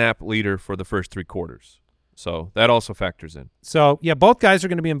the snap leader for the first 3 quarters. So that also factors in. So, yeah, both guys are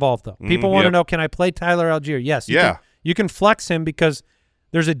going to be involved, though. People want to know, can I play Tyler Algier? Yes. You can flex him because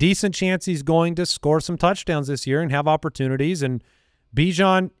there's a decent chance he's going to score some touchdowns this year and have opportunities. And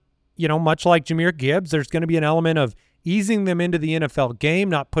Bijan, much like Jahmyr Gibbs, there's going to be an element of easing them into the NFL game,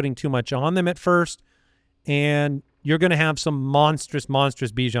 not putting too much on them at first. And you're going to have some monstrous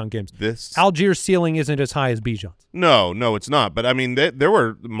Bijan games. Algier's ceiling isn't as high as Bijan's. No, it's not. But, I mean, there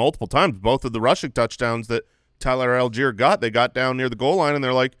were multiple times, both of the rushing touchdowns that Tyler Algier got, they got down near the goal line, and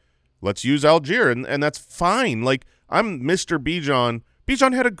they're like, let's use Algier, and that's fine. Like, I'm Mr. Bijan.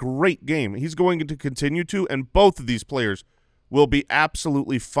 Bijan had a great game. He's going to continue to, and both of these players will be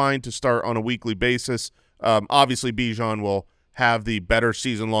absolutely fine to start on a weekly basis. Obviously, Bijan will have the better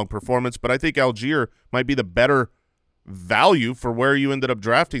season-long performance, but I think Algier might be the better value for where you ended up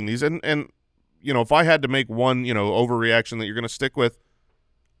drafting these. And if I had to make one, overreaction that you're going to stick with,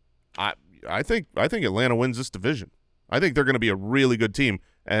 I think Atlanta wins this division. I think they're going to be a really good team,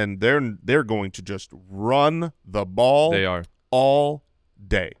 and they're going to just run the ball. They are all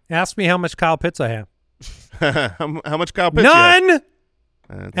day. Ask me how much Kyle Pitts I have. How much Kyle Pitts? None.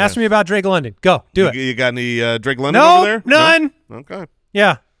 Ask me about Drake London. Go do it. You got any Drake London over there? None. No? Okay.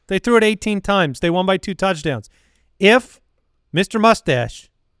 Yeah, they threw it 18 times. They won by 2 touchdowns. If Mr.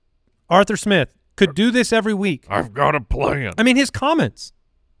 Mustache, Arthur Smith, could do this every week. I've got a plan. I mean, his comments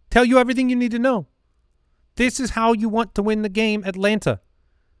tell you everything you need to know. This is how you want to win the game, Atlanta.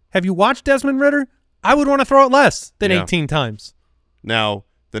 Have you watched Desmond Ridder? I would want to throw it less than 18 times. Now,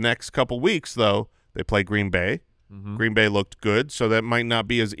 the next couple weeks, though, they play Green Bay. Green Bay looked good, so that might not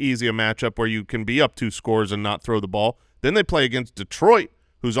be as easy a matchup where you can be up 2 scores and not throw the ball. Then they play against Detroit,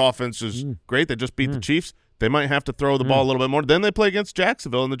 whose offense is great. They just beat the Chiefs. They might have to throw the ball a little bit more. Then they play against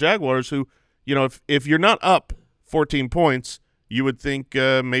Jacksonville and the Jaguars, who, if you're not up 14 points, you would think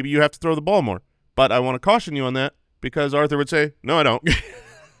maybe you have to throw the ball more. But I want to caution you on that because Arthur would say, no, I don't.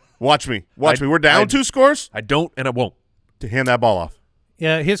 Watch me. We're down 2 scores. I don't, and I won't. To hand that ball off.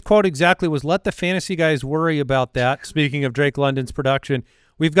 Yeah, his quote exactly was, let the fantasy guys worry about that. Speaking of Drake London's production,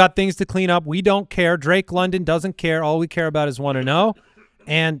 we've got things to clean up. We don't care. Drake London doesn't care. All we care about is 1-0.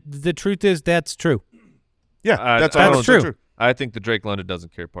 And the truth is that's true. Yeah, that's true. I think the Drake London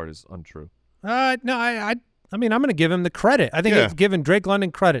doesn't care part is untrue. No, I mean, I'm going to give him the credit. I think it's giving Drake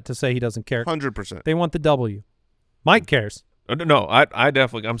London credit to say he doesn't care. 100%. They want the W. Mike cares. No,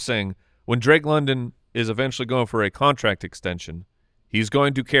 I'm saying when Drake London is eventually going for a contract extension, he's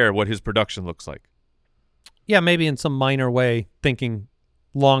going to care what his production looks like. Yeah, maybe in some minor way, thinking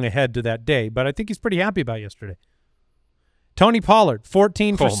long ahead to that day. But I think he's pretty happy about yesterday. Tony Pollard,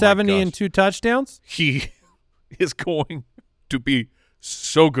 14 for 70 and 2 touchdowns. He is going to be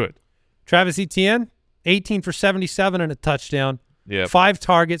so good. Travis Etienne, 18 for 77 and a touchdown. Yep. 5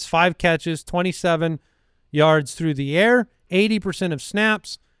 targets, 5 catches, 27 yards through the air, 80% of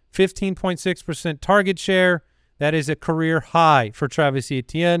snaps, 15.6% target share. That is a career high for Travis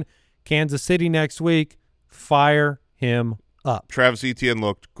Etienne. Kansas City next week. Fire him up. Travis Etienne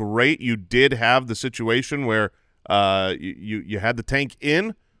looked great. You did have the situation where you had the tank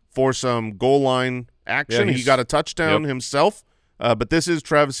in for some goal line action. Yeah, he got a touchdown himself, but this is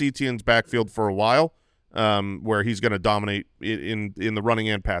Travis Etienne's backfield for a while, where he's going to dominate in the running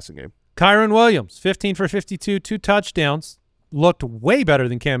and passing game. Kyron Williams, 15 for 52, 2 touchdowns, looked way better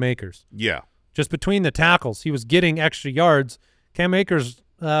than Cam Akers. Yeah. Just between the tackles, he was getting extra yards. Cam Akers,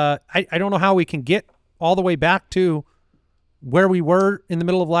 I don't know how we can get all the way back to where we were in the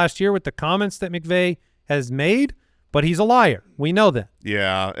middle of last year with the comments that McVay has made, but he's a liar. We know that.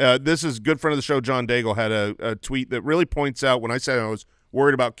 Yeah. This is good friend of the show, John Daigle, had a tweet that really points out when I said I was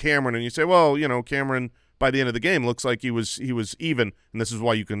worried about Cameron, and you say, well, Cameron by the end of the game looks like he was even, and this is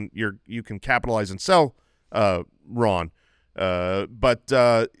why you can capitalize and sell Ron. But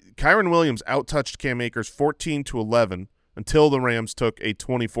Kyron Williams outtouched Cam Akers 14-11 until the Rams took a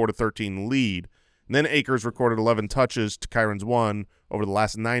 24-13 lead. And then Akers recorded 11 touches to Kyron's 1 over the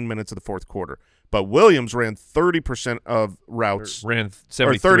last 9 minutes of the fourth quarter. But Williams ran 30% of routes, ran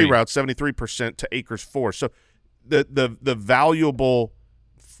 73. or 30 routes, 73% to Akers 4. So the valuable,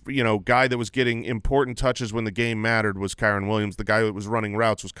 guy that was getting important touches when the game mattered was Kyron Williams. The guy that was running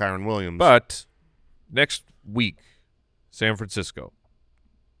routes was Kyron Williams. But next week, San Francisco.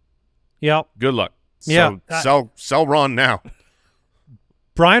 Yep. Good luck. Yeah. Sell Ron now.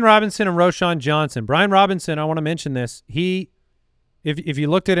 Brian Robinson and Roschon Johnson. Brian Robinson, I want to mention this. If you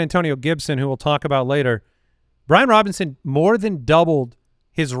looked at Antonio Gibson, who we'll talk about later, Brian Robinson more than doubled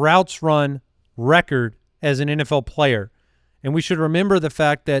his routes run record as an NFL player. And we should remember the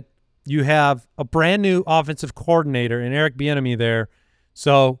fact that you have a brand new offensive coordinator in Eric Bieniemy there.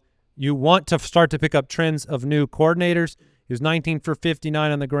 So you want to start to pick up trends of new coordinators. He was 19 for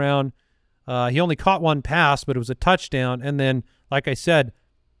 59 on the ground. He only caught one pass, but it was a touchdown. And then, like I said,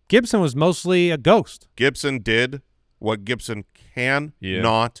 Gibson was mostly a ghost. Gibson did what Gibson can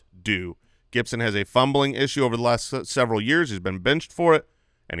not do. Gibson has a fumbling issue over the last several years. He's been benched for it,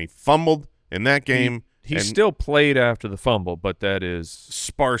 and he fumbled in that game. He still played after the fumble, but that is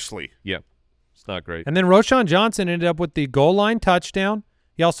sparsely. Yeah, it's not great. And then Roschon Johnson ended up with the goal line touchdown.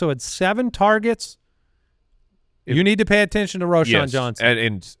 He also had 7 targets. You need to pay attention to Roschon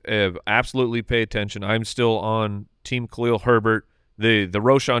Johnson. And absolutely pay attention. I'm still on Team Khalil Herbert. The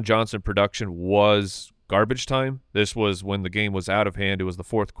Roschon Johnson production was garbage time. This was when the game was out of hand. It was the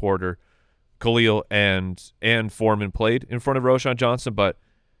fourth quarter. Khalil and Foreman played in front of Roschon Johnson, but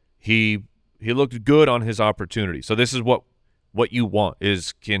he looked good on his opportunity. So this is what you want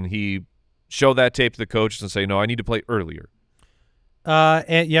is, can he show that tape to the coaches and say, no, I need to play earlier.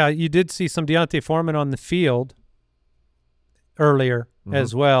 And yeah, you did see some Deontay Foreman on the field earlier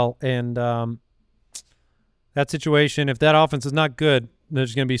as well. And that situation, if that offense is not good,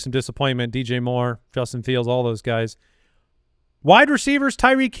 there's going to be some disappointment. DJ Moore, Justin Fields, all those guys. Wide receivers,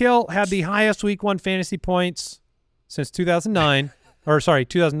 Tyreek Hill had the highest week 1 fantasy points since 2009. Or, sorry,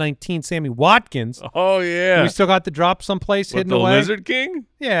 2019, Sammy Watkins. Oh, yeah. We still got the drop someplace hidden away. The Lizard King?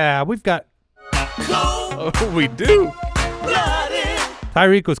 Yeah, we've got. Oh, we do.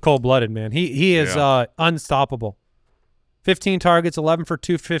 Tyreek was cold-blooded, man. He is unstoppable. 15 targets, 11 for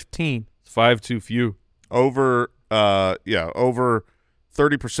 215. 5 too few. Over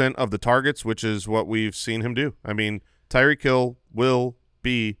 30% of the targets, which is what we've seen him do. I mean, Tyreek Hill will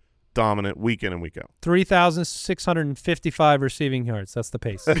be dominant week in and week out. 3,655 receiving yards. That's the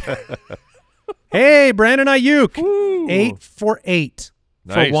pace. Hey, Brandon Ayuk, 8 for 8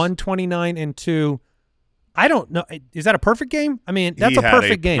 for 129 and 2. I don't know. Is that a perfect game? I mean, that's a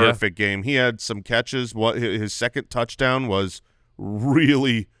perfect game. Perfect game. He had some catches. His second touchdown was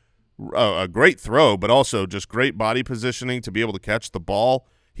really a great throw, but also just great body positioning to be able to catch the ball.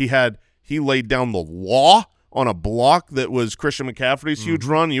 He laid down the law on a block that was Christian McCaffrey's huge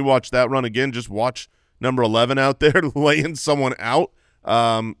run. You watch that run again. Just watch number 11 out there laying someone out.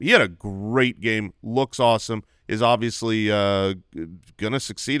 He had a great game. Looks awesome. Is obviously going to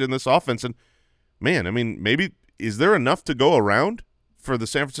succeed in this offense. And, man, I mean, maybe is there enough to go around for the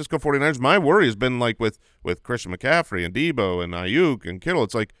San Francisco 49ers? My worry has been like with Christian McCaffrey and Debo and Ayuk and Kittle.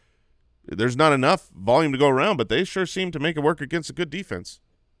 It's like there's not enough volume to go around, but they sure seem to make it work against a good defense.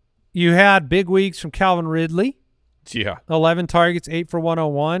 You had big weeks from Calvin Ridley. Yeah. 11 targets, 8 for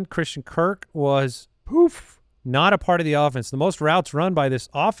 101. Christian Kirk was not a part of the offense. The most routes run by this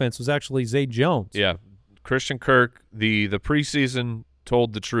offense was actually Zay Jones. Yeah. Christian Kirk, the preseason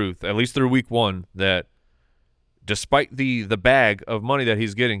told the truth, at least through week 1, that despite the bag of money that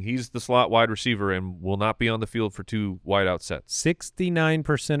he's getting, he's the slot wide receiver and will not be on the field for 2 wideout sets.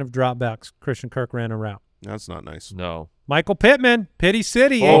 69% of dropbacks, Christian Kirk ran a route. That's not nice. No. Michael Pittman, Pity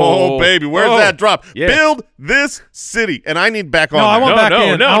City. Oh, baby, where's that drop? Yeah. Build this city, and I need back on. I want back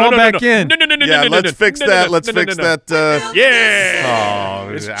in. I want back in. Yeah, let's fix that. Let's fix that. Yeah.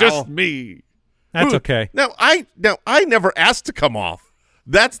 Oh, it's just me. That's okay. Now I never asked to come off.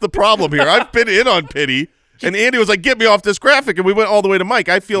 That's the problem here. I've been in on Pity, and Andy was like, "Get me off this graphic," and we went all the way to Mike.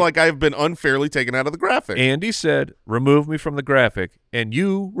 I feel like I've been unfairly taken out of the graphic. Andy said, "Remove me from the graphic," and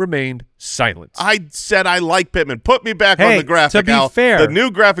you remained silent. I said I like Pittman. Put me back on the graphic. To be Al. fair, the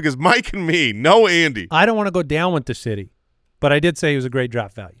new graphic is Mike and me. No Andy. I don't want to go down with the city, but I did say he was a great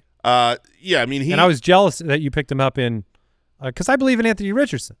draft value. Yeah, I mean, and I was jealous that you picked him up in because I believe in Anthony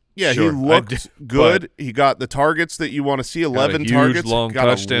Richardson. Yeah, sure, he looked good. He got the targets that you want to see. 11 targets, long got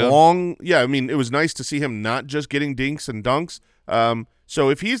touchdown. a long. Yeah, I mean, it was nice to see him not just getting dinks and dunks. So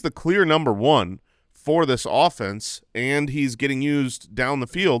if he's the clear number one for this offense and he's getting used down the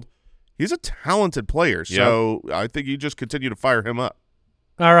field, he's a talented player. So I think you just continue to fire him up.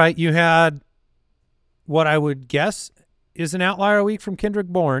 All right, you had what I would guess is an outlier week from Kendrick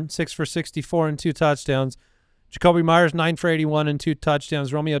Bourne, 6 for 64 and 2 touchdowns. Jacoby Myers, 9 for 81 and 2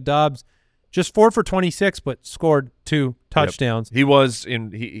 touchdowns. Romeo Doubs, just 4 for 26, but scored 2 touchdowns. Yep. He was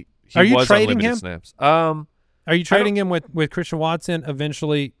in. He Are you was trading on limited him? Snaps. Are you trading him with Christian Watson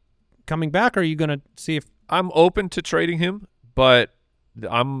eventually coming back, or are you going to see if I'm open to trading him, but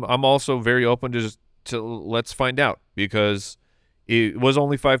I'm also very open to let's find out because it was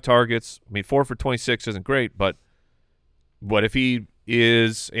only 5 targets. I mean, 4 for 26 isn't great, but what if he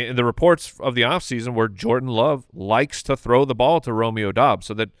is in the reports of the offseason where Jordan Love likes to throw the ball to Romeo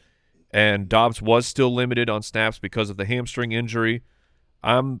Doubs and Doubs was still limited on snaps because of the hamstring injury.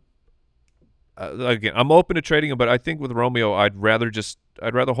 I'm open to trading him, but I think with Romeo, I'd rather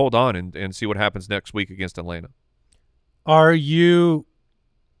hold on and see what happens next week against Atlanta. Are you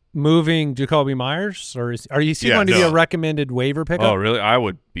moving Jacoby Myers, or are you going to be a recommended waiver pickup? Oh, really? I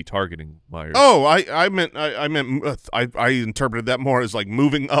would be targeting Myers. Oh, I meant I interpreted that more as like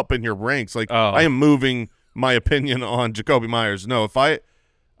moving up in your ranks. Like I am moving my opinion on Jacoby Myers. No, if I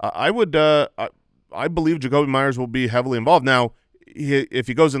believe Jacoby Myers will be heavily involved. Now, if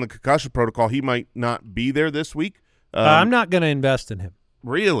he goes in the concussion protocol, he might not be there this week. I'm not going to invest in him.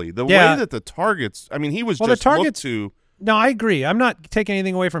 Really, the way that the targets. I mean, he was just looked to. No, I agree. I'm not taking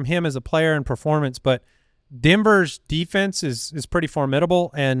anything away from him as a player and performance, but Denver's defense is pretty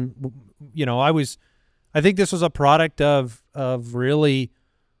formidable, and I think this was a product of really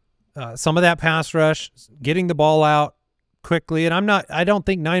some of that pass rush, getting the ball out quickly, and I don't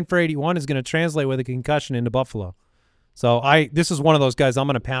think 9 for 81 is going to translate with a concussion into Buffalo. So this is one of those guys I'm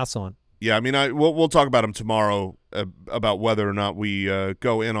going to pass on. Yeah, I mean, we'll talk about him tomorrow about whether or not we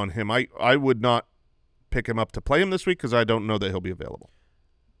go in on him. I would not pick him up to play him this week because I don't know that he'll be available.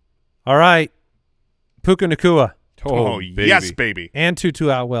 All right. Puka Nacua. Oh baby. Yes, baby. And Tutu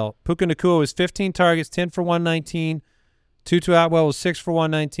Atwell. Puka Nacua was 15 targets, 10 for 119. Tutu Atwell was 6 for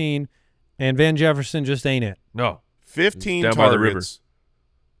 119. And Van Jefferson just ain't it. No. 15 down targets, by the river.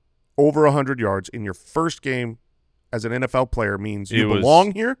 over 100 yards in your first game as an NFL player means you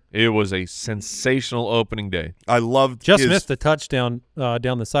belong here. It was a sensational opening day. I loved missed the touchdown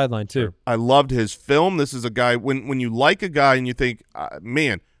down the sideline too. Sure. I loved his film. This is a guy when you like a guy and you think,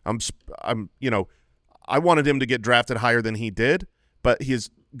 man, I wanted him to get drafted higher than he did, but he's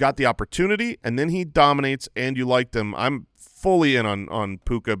got the opportunity and then he dominates and you liked him. I'm fully in on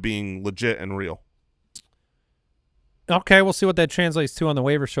Puka being legit and real. Okay, we'll see what that translates to on the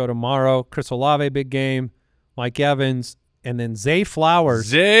waiver show tomorrow. Chris Olave, big game. Mike Evans, and then Zay Flowers.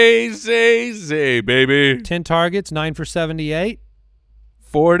 Zay, baby. 10 targets, 9 for 78.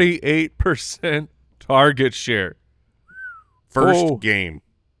 48% target share. First game.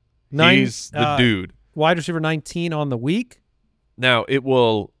 He's the dude. Wide receiver 19 on the week. Now, that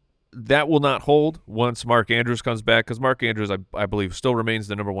will not hold once Mark Andrews comes back because Mark Andrews, I believe, still remains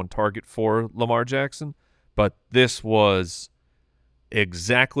the number 1 target for Lamar Jackson. But this was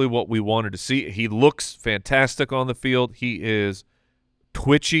exactly what we wanted to see. He looks fantastic on the field. He is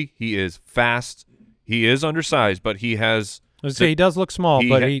twitchy. He is fast. He is undersized, but he has – he does look small,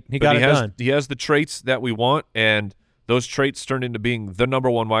 but he got it done. He has the traits that we want, and those traits turned into being the number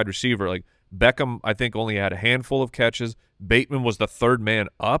 1 wide receiver. Like Beckham, I think, only had a handful of catches. Bateman was the 3rd man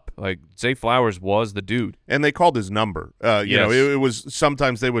up. Like Zay Flowers was the dude. And they called his number. It was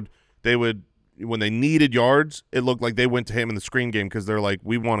sometimes they would when they needed yards, it looked like they went to him in the screen game because they're like,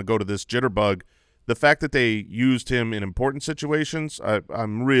 we want to go to this jitterbug. The fact that they used him in important situations,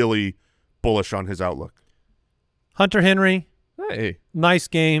 I'm really bullish on his outlook. Hunter Henry, hey, nice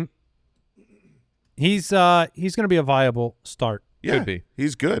game. He's going to be a viable start. Yeah, could be.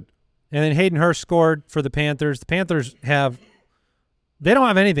 He's good. And then Hayden Hurst scored for the Panthers. The Panthers they don't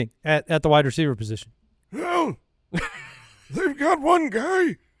have anything at the wide receiver position. No, they've got one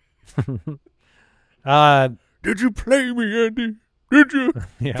guy. Did you play me, Andy? Did you?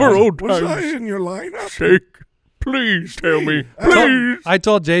 Yeah. For old Was times' I in your lineup? sake, please tell me. Please. I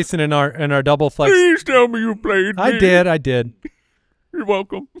told Jason in our double flex. Please tell me you played me. I did. You're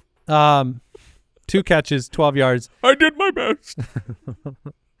welcome. 2 catches, 12 yards. I did my best.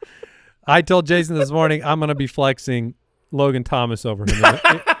 I told Jason this morning I'm going to be flexing Logan Thomas over him.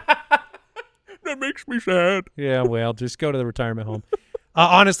 That makes me sad. Yeah, well, just go to the retirement home.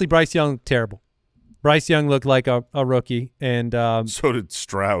 Honestly, Bryce Young, terrible. Bryce Young looked like a rookie, and So did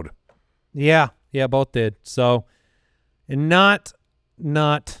Stroud. yeah, both did. So, not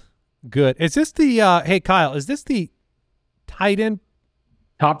good. Is this the hey Kyle? Is this the tight end?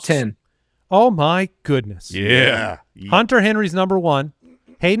 Top 10. Oh my goodness! Yeah. Hunter Henry's number 1.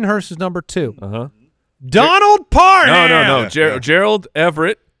 Hayden Hurst is number 2. Uh-huh. Donald Parham. No. Gerald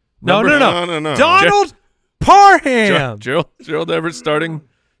Everett. No. No. Donald Parham. Gerald Everett starting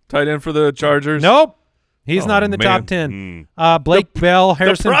tight end for the Chargers. Nope. He's Oh, not in the man. top 10. Blake Bell,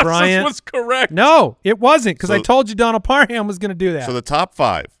 Harrison the process Bryant. was correct. No, it wasn't because I So- told you Donald Parham was going to do that. So the top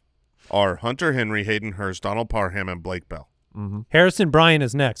 5 are Hunter Henry, Hayden Hurst, Donald Parham, and Blake Bell. Harrison Bryant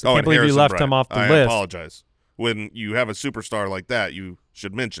is next. I can't and believe Harrison you left Bryant. him off the I list. apologize. When you have a superstar like that, you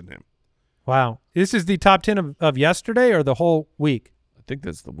should mention him. Wow. This is the top 10 of yesterday or the whole week? I think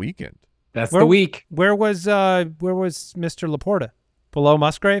that's the weekend. That's Where- the week. Where was Mr. Laporta? Below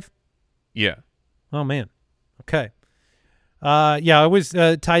Musgrave? Yeah. Oh, man. Okay. Yeah, it was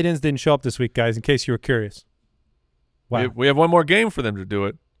tight ends didn't show up this week, guys, in case you were curious. Wow. We have one more game for them to do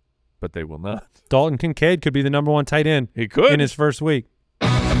it, but they will not. Dalton Kincaid could be the number 1 tight end He could. in his first week.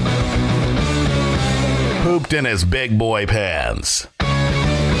 Pooped in his big boy pants.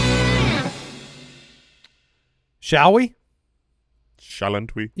 Shall we?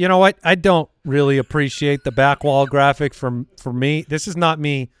 Shalln't we? You know what? I don't really appreciate the back wall graphic for me. This is not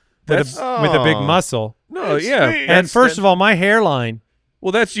me with a big muscle. No, yeah. And first of all, my hairline.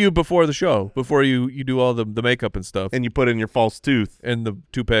 well, that's you before the show, before you do all the makeup and stuff And you put in your false tooth. and the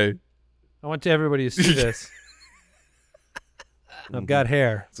toupee. I want everybody to see this. I've got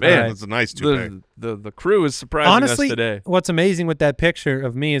hair. Man, All right. It's a nice toupee. The crew is surprising Honestly, us today. what's amazing with that picture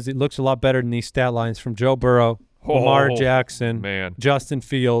of me is it looks a lot better than these stat lines from Joe Burrow, Lamar Jackson, man. Justin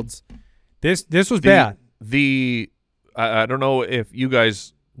Fields. This was bad. I don't know if you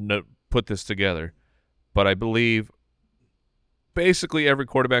guys put this together, but I believe basically every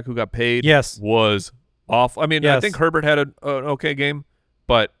quarterback who got paid was off. I mean, I Yes. think Herbert had an okay game,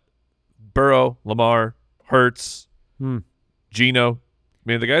 but Burrow, Lamar, Hurts, Geno. I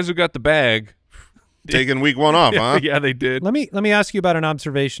mean, the guys who got the bag. Taking week 1 off, huh? Yeah, they did. Let me ask you about an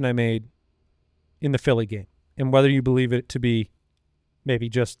observation I made in the Philly game and whether you believe it to be maybe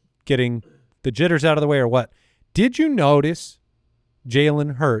just getting the jitters out of the way or what. Did you notice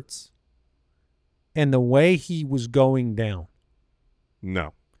Jalen Hurts and the way he was going down?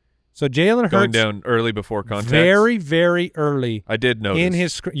 No. So Jalen Hurts Going down early before contact. very, very early I did notice. in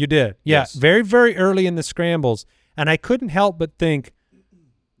his you did. Yeah, Yes. very, very early in the scrambles. And I couldn't help but think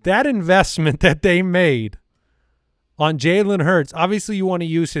that investment that they made on Jalen Hurts, obviously you want to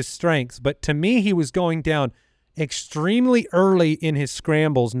use his strengths, but to me he was going down extremely early in his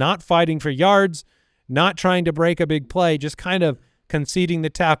scrambles, not fighting for yards, not trying to break a big play, just kind of conceding the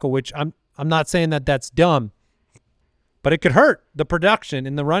tackle, which I'm not saying that that's dumb, but it could hurt the production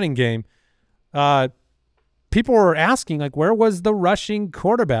in the running game. People were asking, like, where was the rushing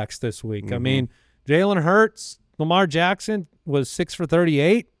quarterbacks this week? I mean, Jalen Hurts, Lamar Jackson was 6 for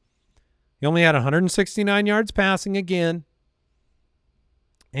 38. He only had 169 yards passing again.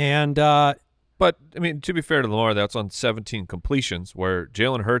 And But, I mean, to be fair to Lamar, that's on 17 completions, where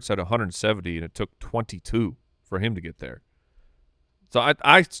Jalen Hurts had 170, and it took 22 for him to get there. So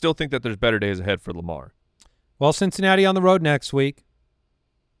I still think that there's better days ahead for Lamar. well, Cincinnati on the road next week.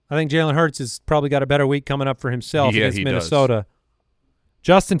 I think Jalen Hurts has probably got a better week coming up for himself Yeah, against he Minnesota.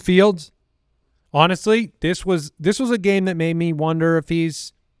 Justin Fields, honestly, this was a game that made me wonder if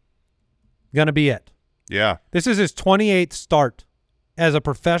he's going to be it. Yeah. This is his 28th start as a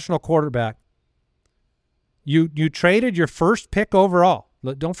professional quarterback. You traded your first pick overall.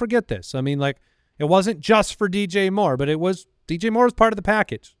 Don't forget this. I mean, like, it wasn't just for DJ Moore, but DJ Moore was part of the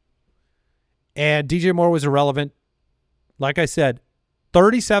package. And DJ Moore was irrelevant. Like I said,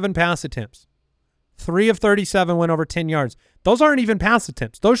 37 pass attempts. 3 of 37 went over 10 yards. Those aren't even pass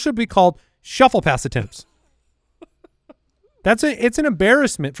attempts. Those should be called shuffle pass attempts. It's an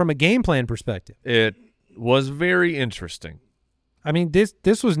embarrassment from a game plan perspective. It was very interesting. I mean,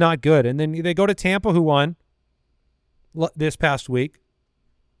 this was not good. And then they go to Tampa, who won this past week.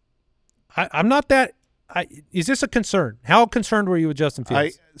 I'm not that. Is this a concern? How concerned were you with Justin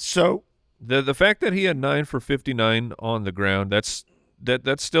Fields? So The fact that he had 9 for 59 on the ground,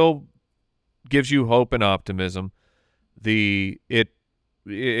 that still gives you hope and optimism. It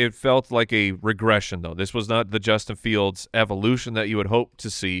felt like a regression, though. This was not the Justin Fields evolution that you would hope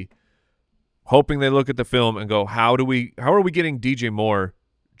to see. Hoping they look at the film and go, how are we getting DJ Moore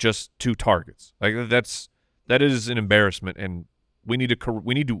just 2 targets? Like that is an embarrassment, and we need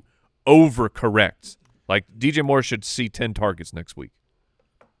to overcorrect. Like DJ Moore should see 10 targets next week.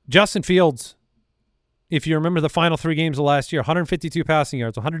 Justin Fields, if you remember the final 3 games of last year, 152 passing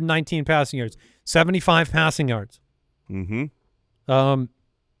yards, 119 passing yards, 75 passing yards. Mm-hmm.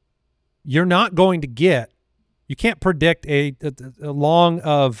 You're not going to get – you can't predict a long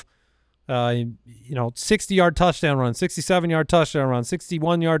of 60-yard touchdown run, 67-yard touchdown run,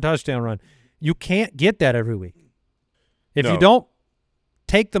 61-yard touchdown run. You can't get that every week. If you don't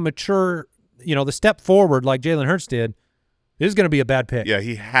take the mature – the step forward like Jalen Hurts did, this is going to be a bad pick. Yeah,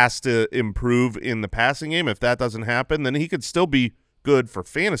 he has to improve in the passing game. If that doesn't happen, then he could still be good for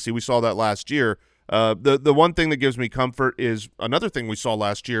fantasy. We saw that last year. The one thing that gives me comfort is another thing we saw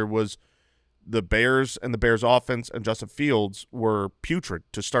last year was the Bears and the Bears offense and Justin Fields were putrid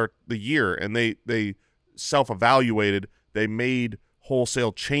to start the year, and they self-evaluated. They made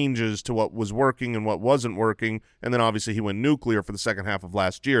wholesale changes to what was working and what wasn't working, and then obviously he went nuclear for the second half of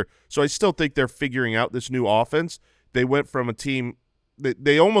last year. So I still think they're figuring out this new offense. They went from a team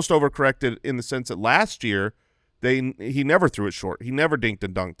they almost overcorrected in the sense that last year he never threw it short. He never dinked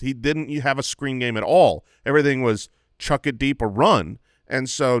and dunked. He didn't have a screen game at all. Everything was chuck it deep or run. And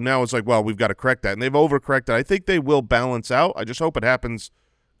so now it's like, well, we've got to correct that. And they've overcorrected. I think they will balance out. I just hope it happens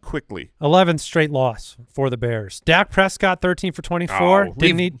quickly. 11th straight loss for the Bears. Dak Prescott 13 for 24.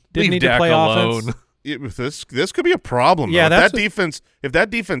 Didn't need to play offense. This could be a problem. Yeah, if that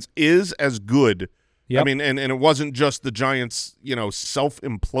defense is as good. Yep. I mean, and it wasn't just the Giants,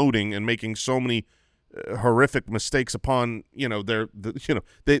 self-imploding and making so many horrific mistakes upon,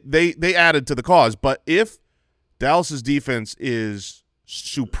 they added to the cause. But if Dallas's defense is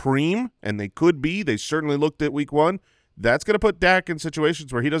supreme, and they certainly looked at week 1, that's going to put Dak in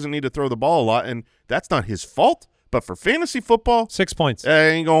situations where he doesn't need to throw the ball a lot, and that's not his fault. But for fantasy football, 6 points.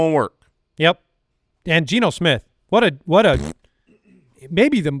 That ain't going to work. Yep. And Geno Smith, what a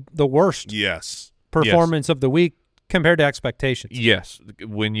maybe the worst performance of the week compared to expectations. Yes.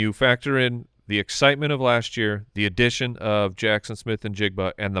 When you factor in the excitement of last year, the addition of Jackson Smith and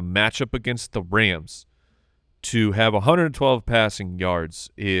Jigba, and the matchup against the Rams, to have 112 passing yards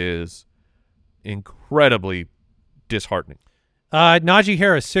is incredibly disheartening. Najee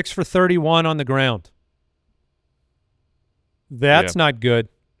Harris, 6 for 31 on the ground. That's not good.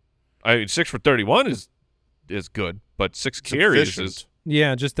 6 for 31 is good, but 6 carries is –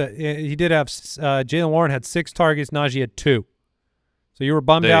 yeah, just that he did have Jaylen Warren had 6 targets, Najee had 2. So you were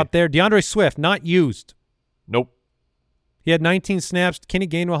bummed out there. DeAndre Swift, not used. Nope. He had 19 snaps. Kenny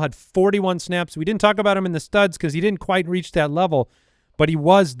Gainwell had 41 snaps. We didn't talk about him in the studs because he didn't quite reach that level, but he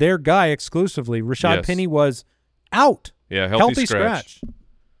was their guy exclusively. Rashad Penny was out. Yeah, healthy scratch.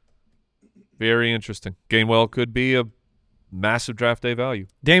 Very interesting. Gainwell could be a massive draft day value.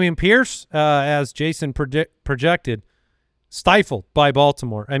 Dameon Pierce, as Jason projected, stifled by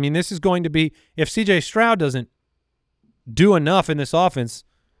Baltimore. I mean, this is going to be – if C.J. Stroud doesn't do enough in this offense,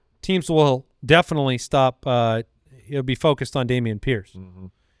 teams will definitely stop it'll be focused on Dameon Pierce. Mm-hmm.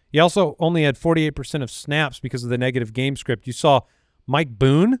 He also only had 48% of snaps because of the negative game script. You saw Mike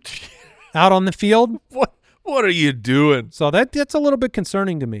Boone out on the field. What are you doing? So that's a little bit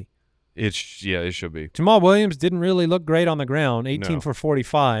concerning to me. It should be. Jamal Williams didn't really look great on the ground, 18 for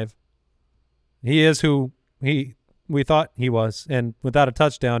 45. He is who we thought he was, and without a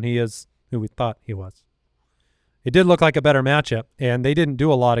touchdown, he is who we thought he was. It did look like a better matchup, and they didn't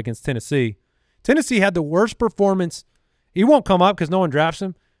do a lot against Tennessee. Tennessee had the worst performance. He won't come up because no one drafts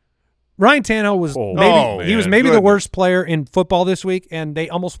him. Ryan Tannehill was maybe the worst player in football this week, and they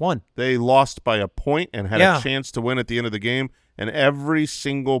almost won. They lost by a point and had a chance to win at the end of the game, and every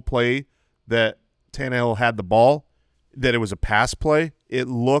single play that Tannehill had the ball, that it was a pass play, it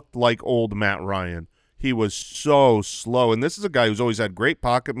looked like old Matt Ryan. He was so slow, and this is a guy who's always had great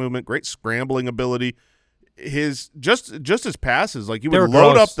pocket movement, great scrambling ability. His just his passes, like he would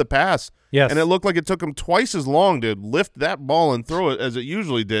load up the pass, and it looked like it took him twice as long to lift that ball and throw it as it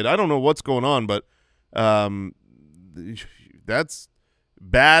usually did. I don't know what's going on, but that's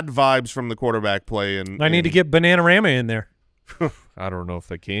bad vibes from the quarterback play. And I need to get Bananarama in there. I don't know if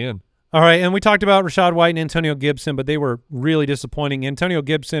they can. All right, and we talked about Rachaad White and Antonio Gibson, but they were really disappointing. Antonio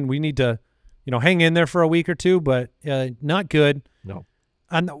Gibson, we need to, hang in there for a week or two, but not good. No.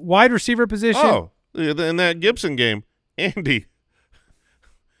 On the wide receiver position. Oh, in that Gibson game, Andy,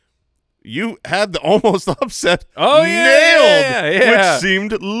 you had the almost upset nailed, which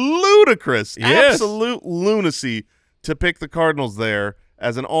seemed ludicrous. Yes. Absolute lunacy to pick the Cardinals there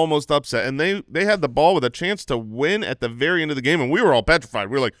as an almost upset. And they had the ball with a chance to win at the very end of the game, and we were all petrified.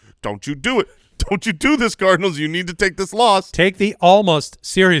 We were like, don't you do it. Don't you do this, Cardinals. You need to take this loss. Take the almost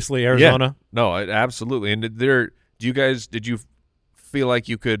seriously, Arizona. Yeah. No, absolutely. And did you feel like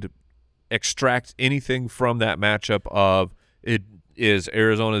you could extract anything from that matchup of it? Is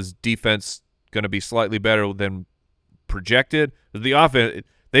Arizona's defense going to be slightly better than projected? The offense,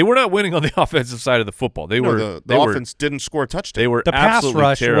 they were not winning on the offensive side of the football. The offense didn't score a touchdown. They were the pass absolutely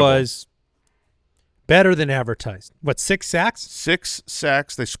rush terrible. was better than advertised. What, 6 sacks? 6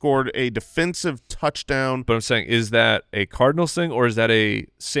 sacks. They scored a defensive touchdown. But I'm saying, is that a Cardinals thing or is that a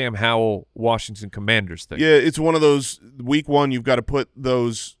Sam Howell Washington Commanders thing? Yeah, it's one of those week one. You've got to put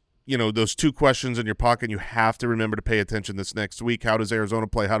those two questions in your pocket. You have to remember to pay attention this next week. How does Arizona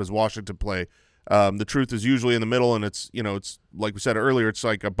play? How does Washington play? The truth is usually in the middle, and it's like we said earlier, it's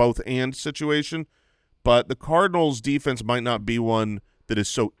like a both and situation. But the Cardinals' defense might not be one that is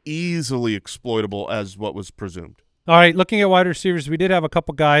so easily exploitable as what was presumed. All right, looking at wide receivers, we did have a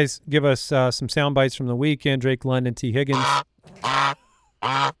couple guys give us some sound bites from the weekend. Drake London, T. Higgins.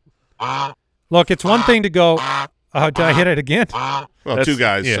 Look, it's one thing to go. Did I hit it again? Well, 2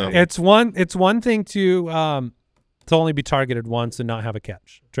 guys. Yeah. So. It's one thing to only be targeted once and not have a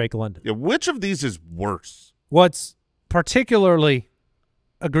catch. Drake London. Yeah, which of these is worse? What's particularly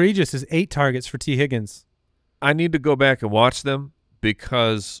egregious is 8 targets for T. Higgins. I need to go back and watch them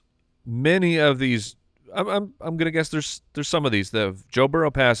because many of these, I'm going to guess there's some of these, the Joe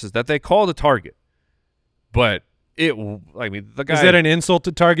Burrow passes that they call the target, but the guy. Is that an insult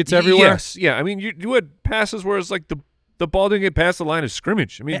to targets everywhere? Yes, yeah. I mean, you had passes where it's like the ball didn't get past the line of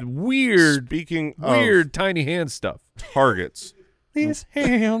scrimmage. I mean, weird tiny hand stuff. Targets. These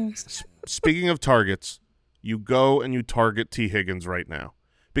hands. Speaking of targets, you go and you target T. Higgins right now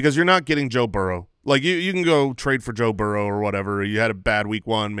because you're not getting Joe Burrow. Like you can go trade for Joe Burrow or whatever. You had a bad week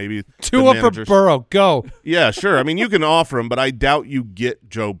one, maybe 2 up for Burrow. Go. Yeah, sure. I mean, you can offer him, but I doubt you get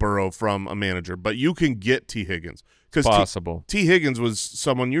Joe Burrow from a manager. But you can get T. Higgins because possible. T. Higgins was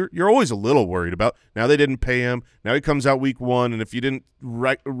someone you're always a little worried about. Now they didn't pay him. Now he comes out week one, and if you didn't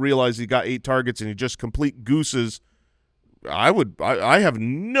realize he got 8 targets and he just complete gooses, I have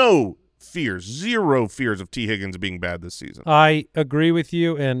no fears, 0 fears of T. Higgins being bad this season. I agree with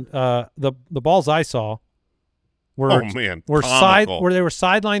you, and the balls I saw were where they were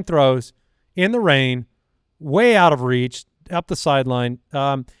sideline throws in the rain, way out of reach, up the sideline.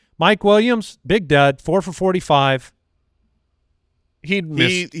 Mike Williams, big dud, 4 for 45. He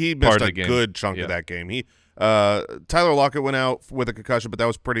missed a good chunk of that game. Tyler Lockett went out with a concussion, but that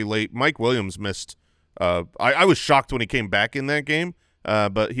was pretty late. Mike Williams missed. I was shocked when he came back in that game.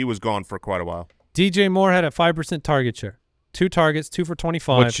 But he was gone for quite a while. DJ Moore had a 5% target share. 2 targets, 2 for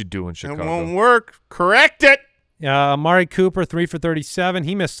 25. What you doing, Chicago? It won't work. Correct it. Amari Cooper, 3 for 37.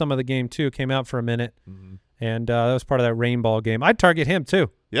 He missed some of the game, too. Came out for a minute. And that was part of that rain ball game. I'd target him, too.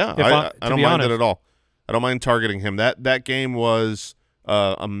 Yeah, I don't mind it at all. I don't mind targeting him. That game was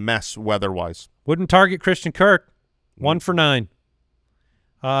a mess weather-wise. Wouldn't target Christian Kirk. 1 for 9.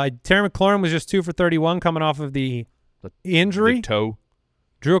 Terry McLaurin was just 2 for 31 coming off of the injury. The toe.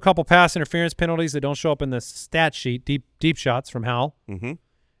 Drew a couple pass interference penalties that don't show up in the stat sheet, deep shots from Howell.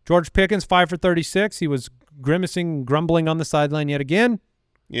 George Pickens, 5 for 36. He was grimacing, grumbling on the sideline yet again.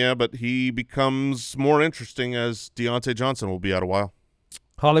 Yeah, but he becomes more interesting as Deontay Johnson will be out a while.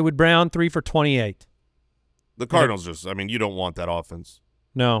 Hollywood Brown, 3 for 28. The Cardinals you don't want that offense.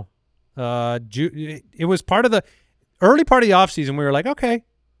 No. It was part of the early part of the offseason. We were like, okay,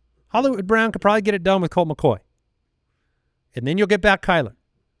 Hollywood Brown could probably get it done with Colt McCoy. And then you'll get back Kyler.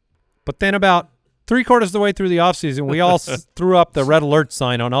 But then about 3/4 of the way through the offseason, we all threw up the red alert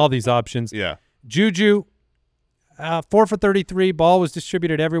sign on all these options. Yeah. Juju, 4 for 33. Ball was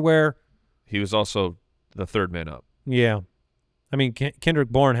distributed everywhere. He was also the third man up. Yeah. I mean, Kendrick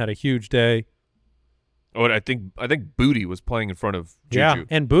Bourne had a huge day. Oh, I think Booty was playing in front of Juju. Yeah,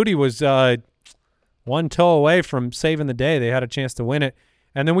 and Booty was 1 toe away from saving the day. They had a chance to win it.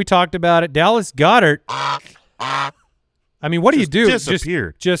 And then we talked about it. Dallas Goedert. I mean, what do you do?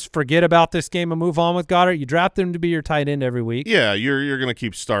 Disappeared. Just forget about this game and move on with Goddard? You draft him to be your tight end every week. Yeah, you're going to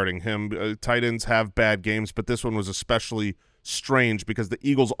keep starting him. Tight ends have bad games, but this one was especially strange because the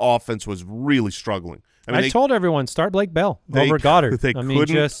Eagles' offense was really struggling. I told everyone, start Blake Bell over Goddard. They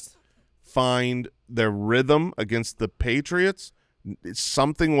couldn't find their rhythm against the Patriots.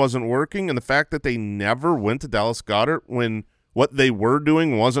 Something wasn't working, and the fact that they never went to Dallas Goedert when what they were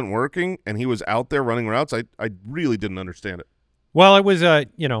doing wasn't working and he was out there running routes, I really didn't understand it. Well, it was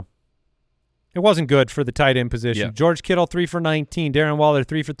It wasn't good for the tight end position. Yeah. George Kittle, 3 for 19. Darren Waller,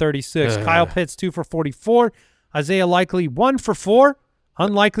 3 for 36. Kyle Pitts, 2 for 44. Isaiah Likely, 1 for 4.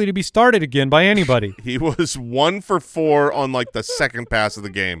 Unlikely to be started again by anybody. He was 1 for 4 on like the second pass of the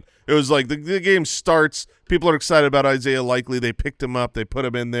game. It was like the game starts. People are excited about Isaiah Likely. They picked him up. They put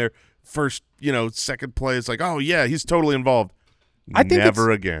him in there. First, second play. It's like, oh yeah, he's totally involved. I think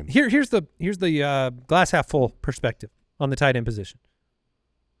Never again. Here's the glass half full perspective on the tight end position.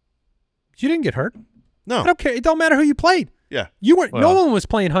 You didn't get hurt. No, I don't care. It don't matter who you played. Yeah, you weren't. No one was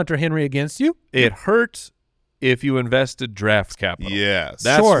playing Hunter Henry against you. It hurts if you invested draft capital. Yes,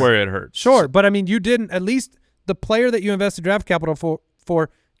 that's where it hurts. Sure, but I mean, you didn't. At least the player that you invested draft capital for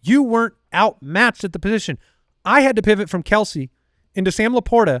you weren't outmatched at the position. I had to pivot from Kelsey into Sam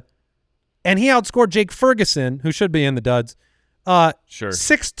Laporta, and he outscored Jake Ferguson, who should be in the duds,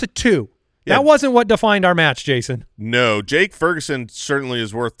 6-2. Yeah. That wasn't what defined our match, Jason. No, Jake Ferguson certainly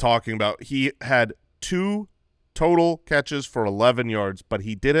is worth talking about. He had 2 total catches for 11 yards, but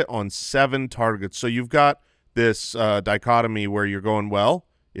he did it on 7 targets. So you've got this dichotomy where you're going, well,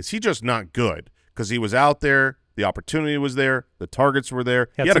 is he just not good? Because he was out there, the opportunity was there, the targets were there.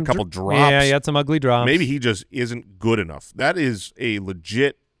 He had a couple drops. Yeah, he had some ugly drops. Maybe he just isn't good enough. That is a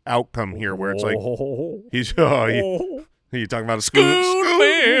legit outcome here where it's like he's you talking about a school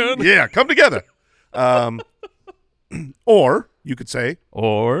man? Yeah, come together. Or you could say,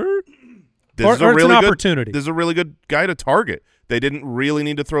 this is an opportunity. This is a really good guy to target. They didn't really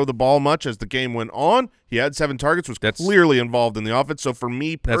need to throw the ball much as the game went on. He had 7 targets, was clearly involved in the offense. So for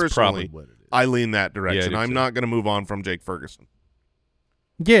me personally, I lean that direction. I'm not going to move on from Jake Ferguson.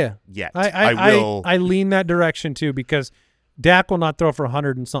 Yeah. Yet. I will. I lean that direction too because Dak will not throw for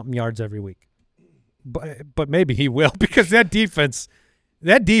 100 and something yards every week. But maybe he will because that defense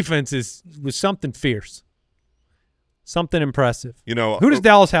was something fierce. Something impressive. Who does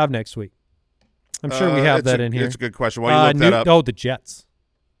Dallas have next week? I'm sure we have that in here. It's a good question. Why you look that up? Oh, the Jets.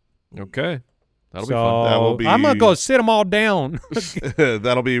 Okay. That'll be fun. That will be, I'm going to go sit them all down.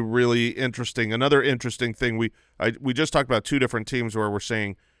 That'll be really interesting. Another interesting thing, we just talked about 2 different teams where we're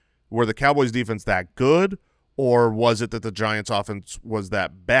saying, were the Cowboys defense that good, or was it that the Giants offense was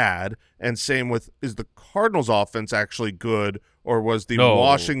that bad? And same with, is the Cardinals offense actually good, or was the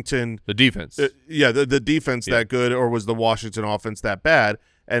Washington – the defense. The defense that good, or was the Washington offense that bad?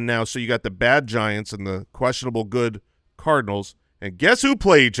 And now, so you got the bad Giants and the questionable good Cardinals. And guess who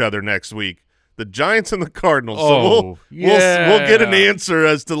play each other next week? The Giants and the Cardinals. So we'll get an answer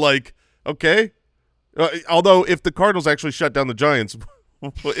as to like, okay. Although if the Cardinals actually shut down the Giants,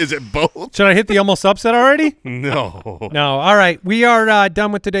 is it both? Should I hit the almost upset already? No. No. All right. We are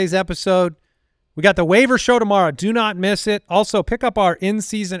done with today's episode. We got the waiver show tomorrow. Do not miss it. Also, pick up our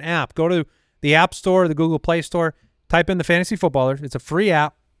in-season app. Go to the App Store, the Google Play Store. Type in the Fantasy Footballers. It's a free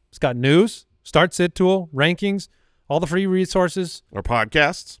app. It's got news, start sit tool, rankings, all the free resources. Our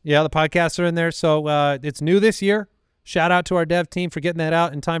podcasts. Yeah, the podcasts are in there. So it's new this year. Shout out to our dev team for getting that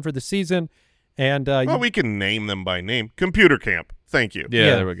out in time for the season. And we can name them by name. Computer Camp. Thank you.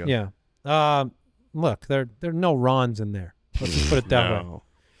 Yeah, there we go. Yeah. Look, there are no Rons in there. Let's just put it that way.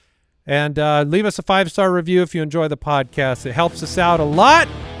 And leave us a 5-star review if you enjoy the podcast. It helps us out a lot.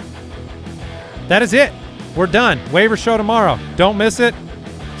 That is it. We're done. Waiver show tomorrow. Don't miss it.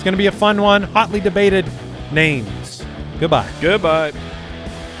 It's going to be a fun one. Hotly debated names. Goodbye. Goodbye.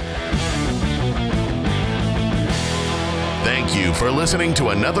 Thank you for listening to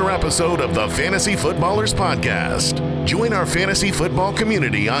another episode of the Fantasy Footballers Podcast. Join our fantasy football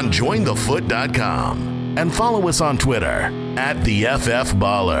community on jointhefoot.com and follow us on Twitter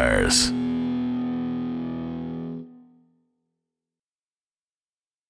 @TheFFBallers.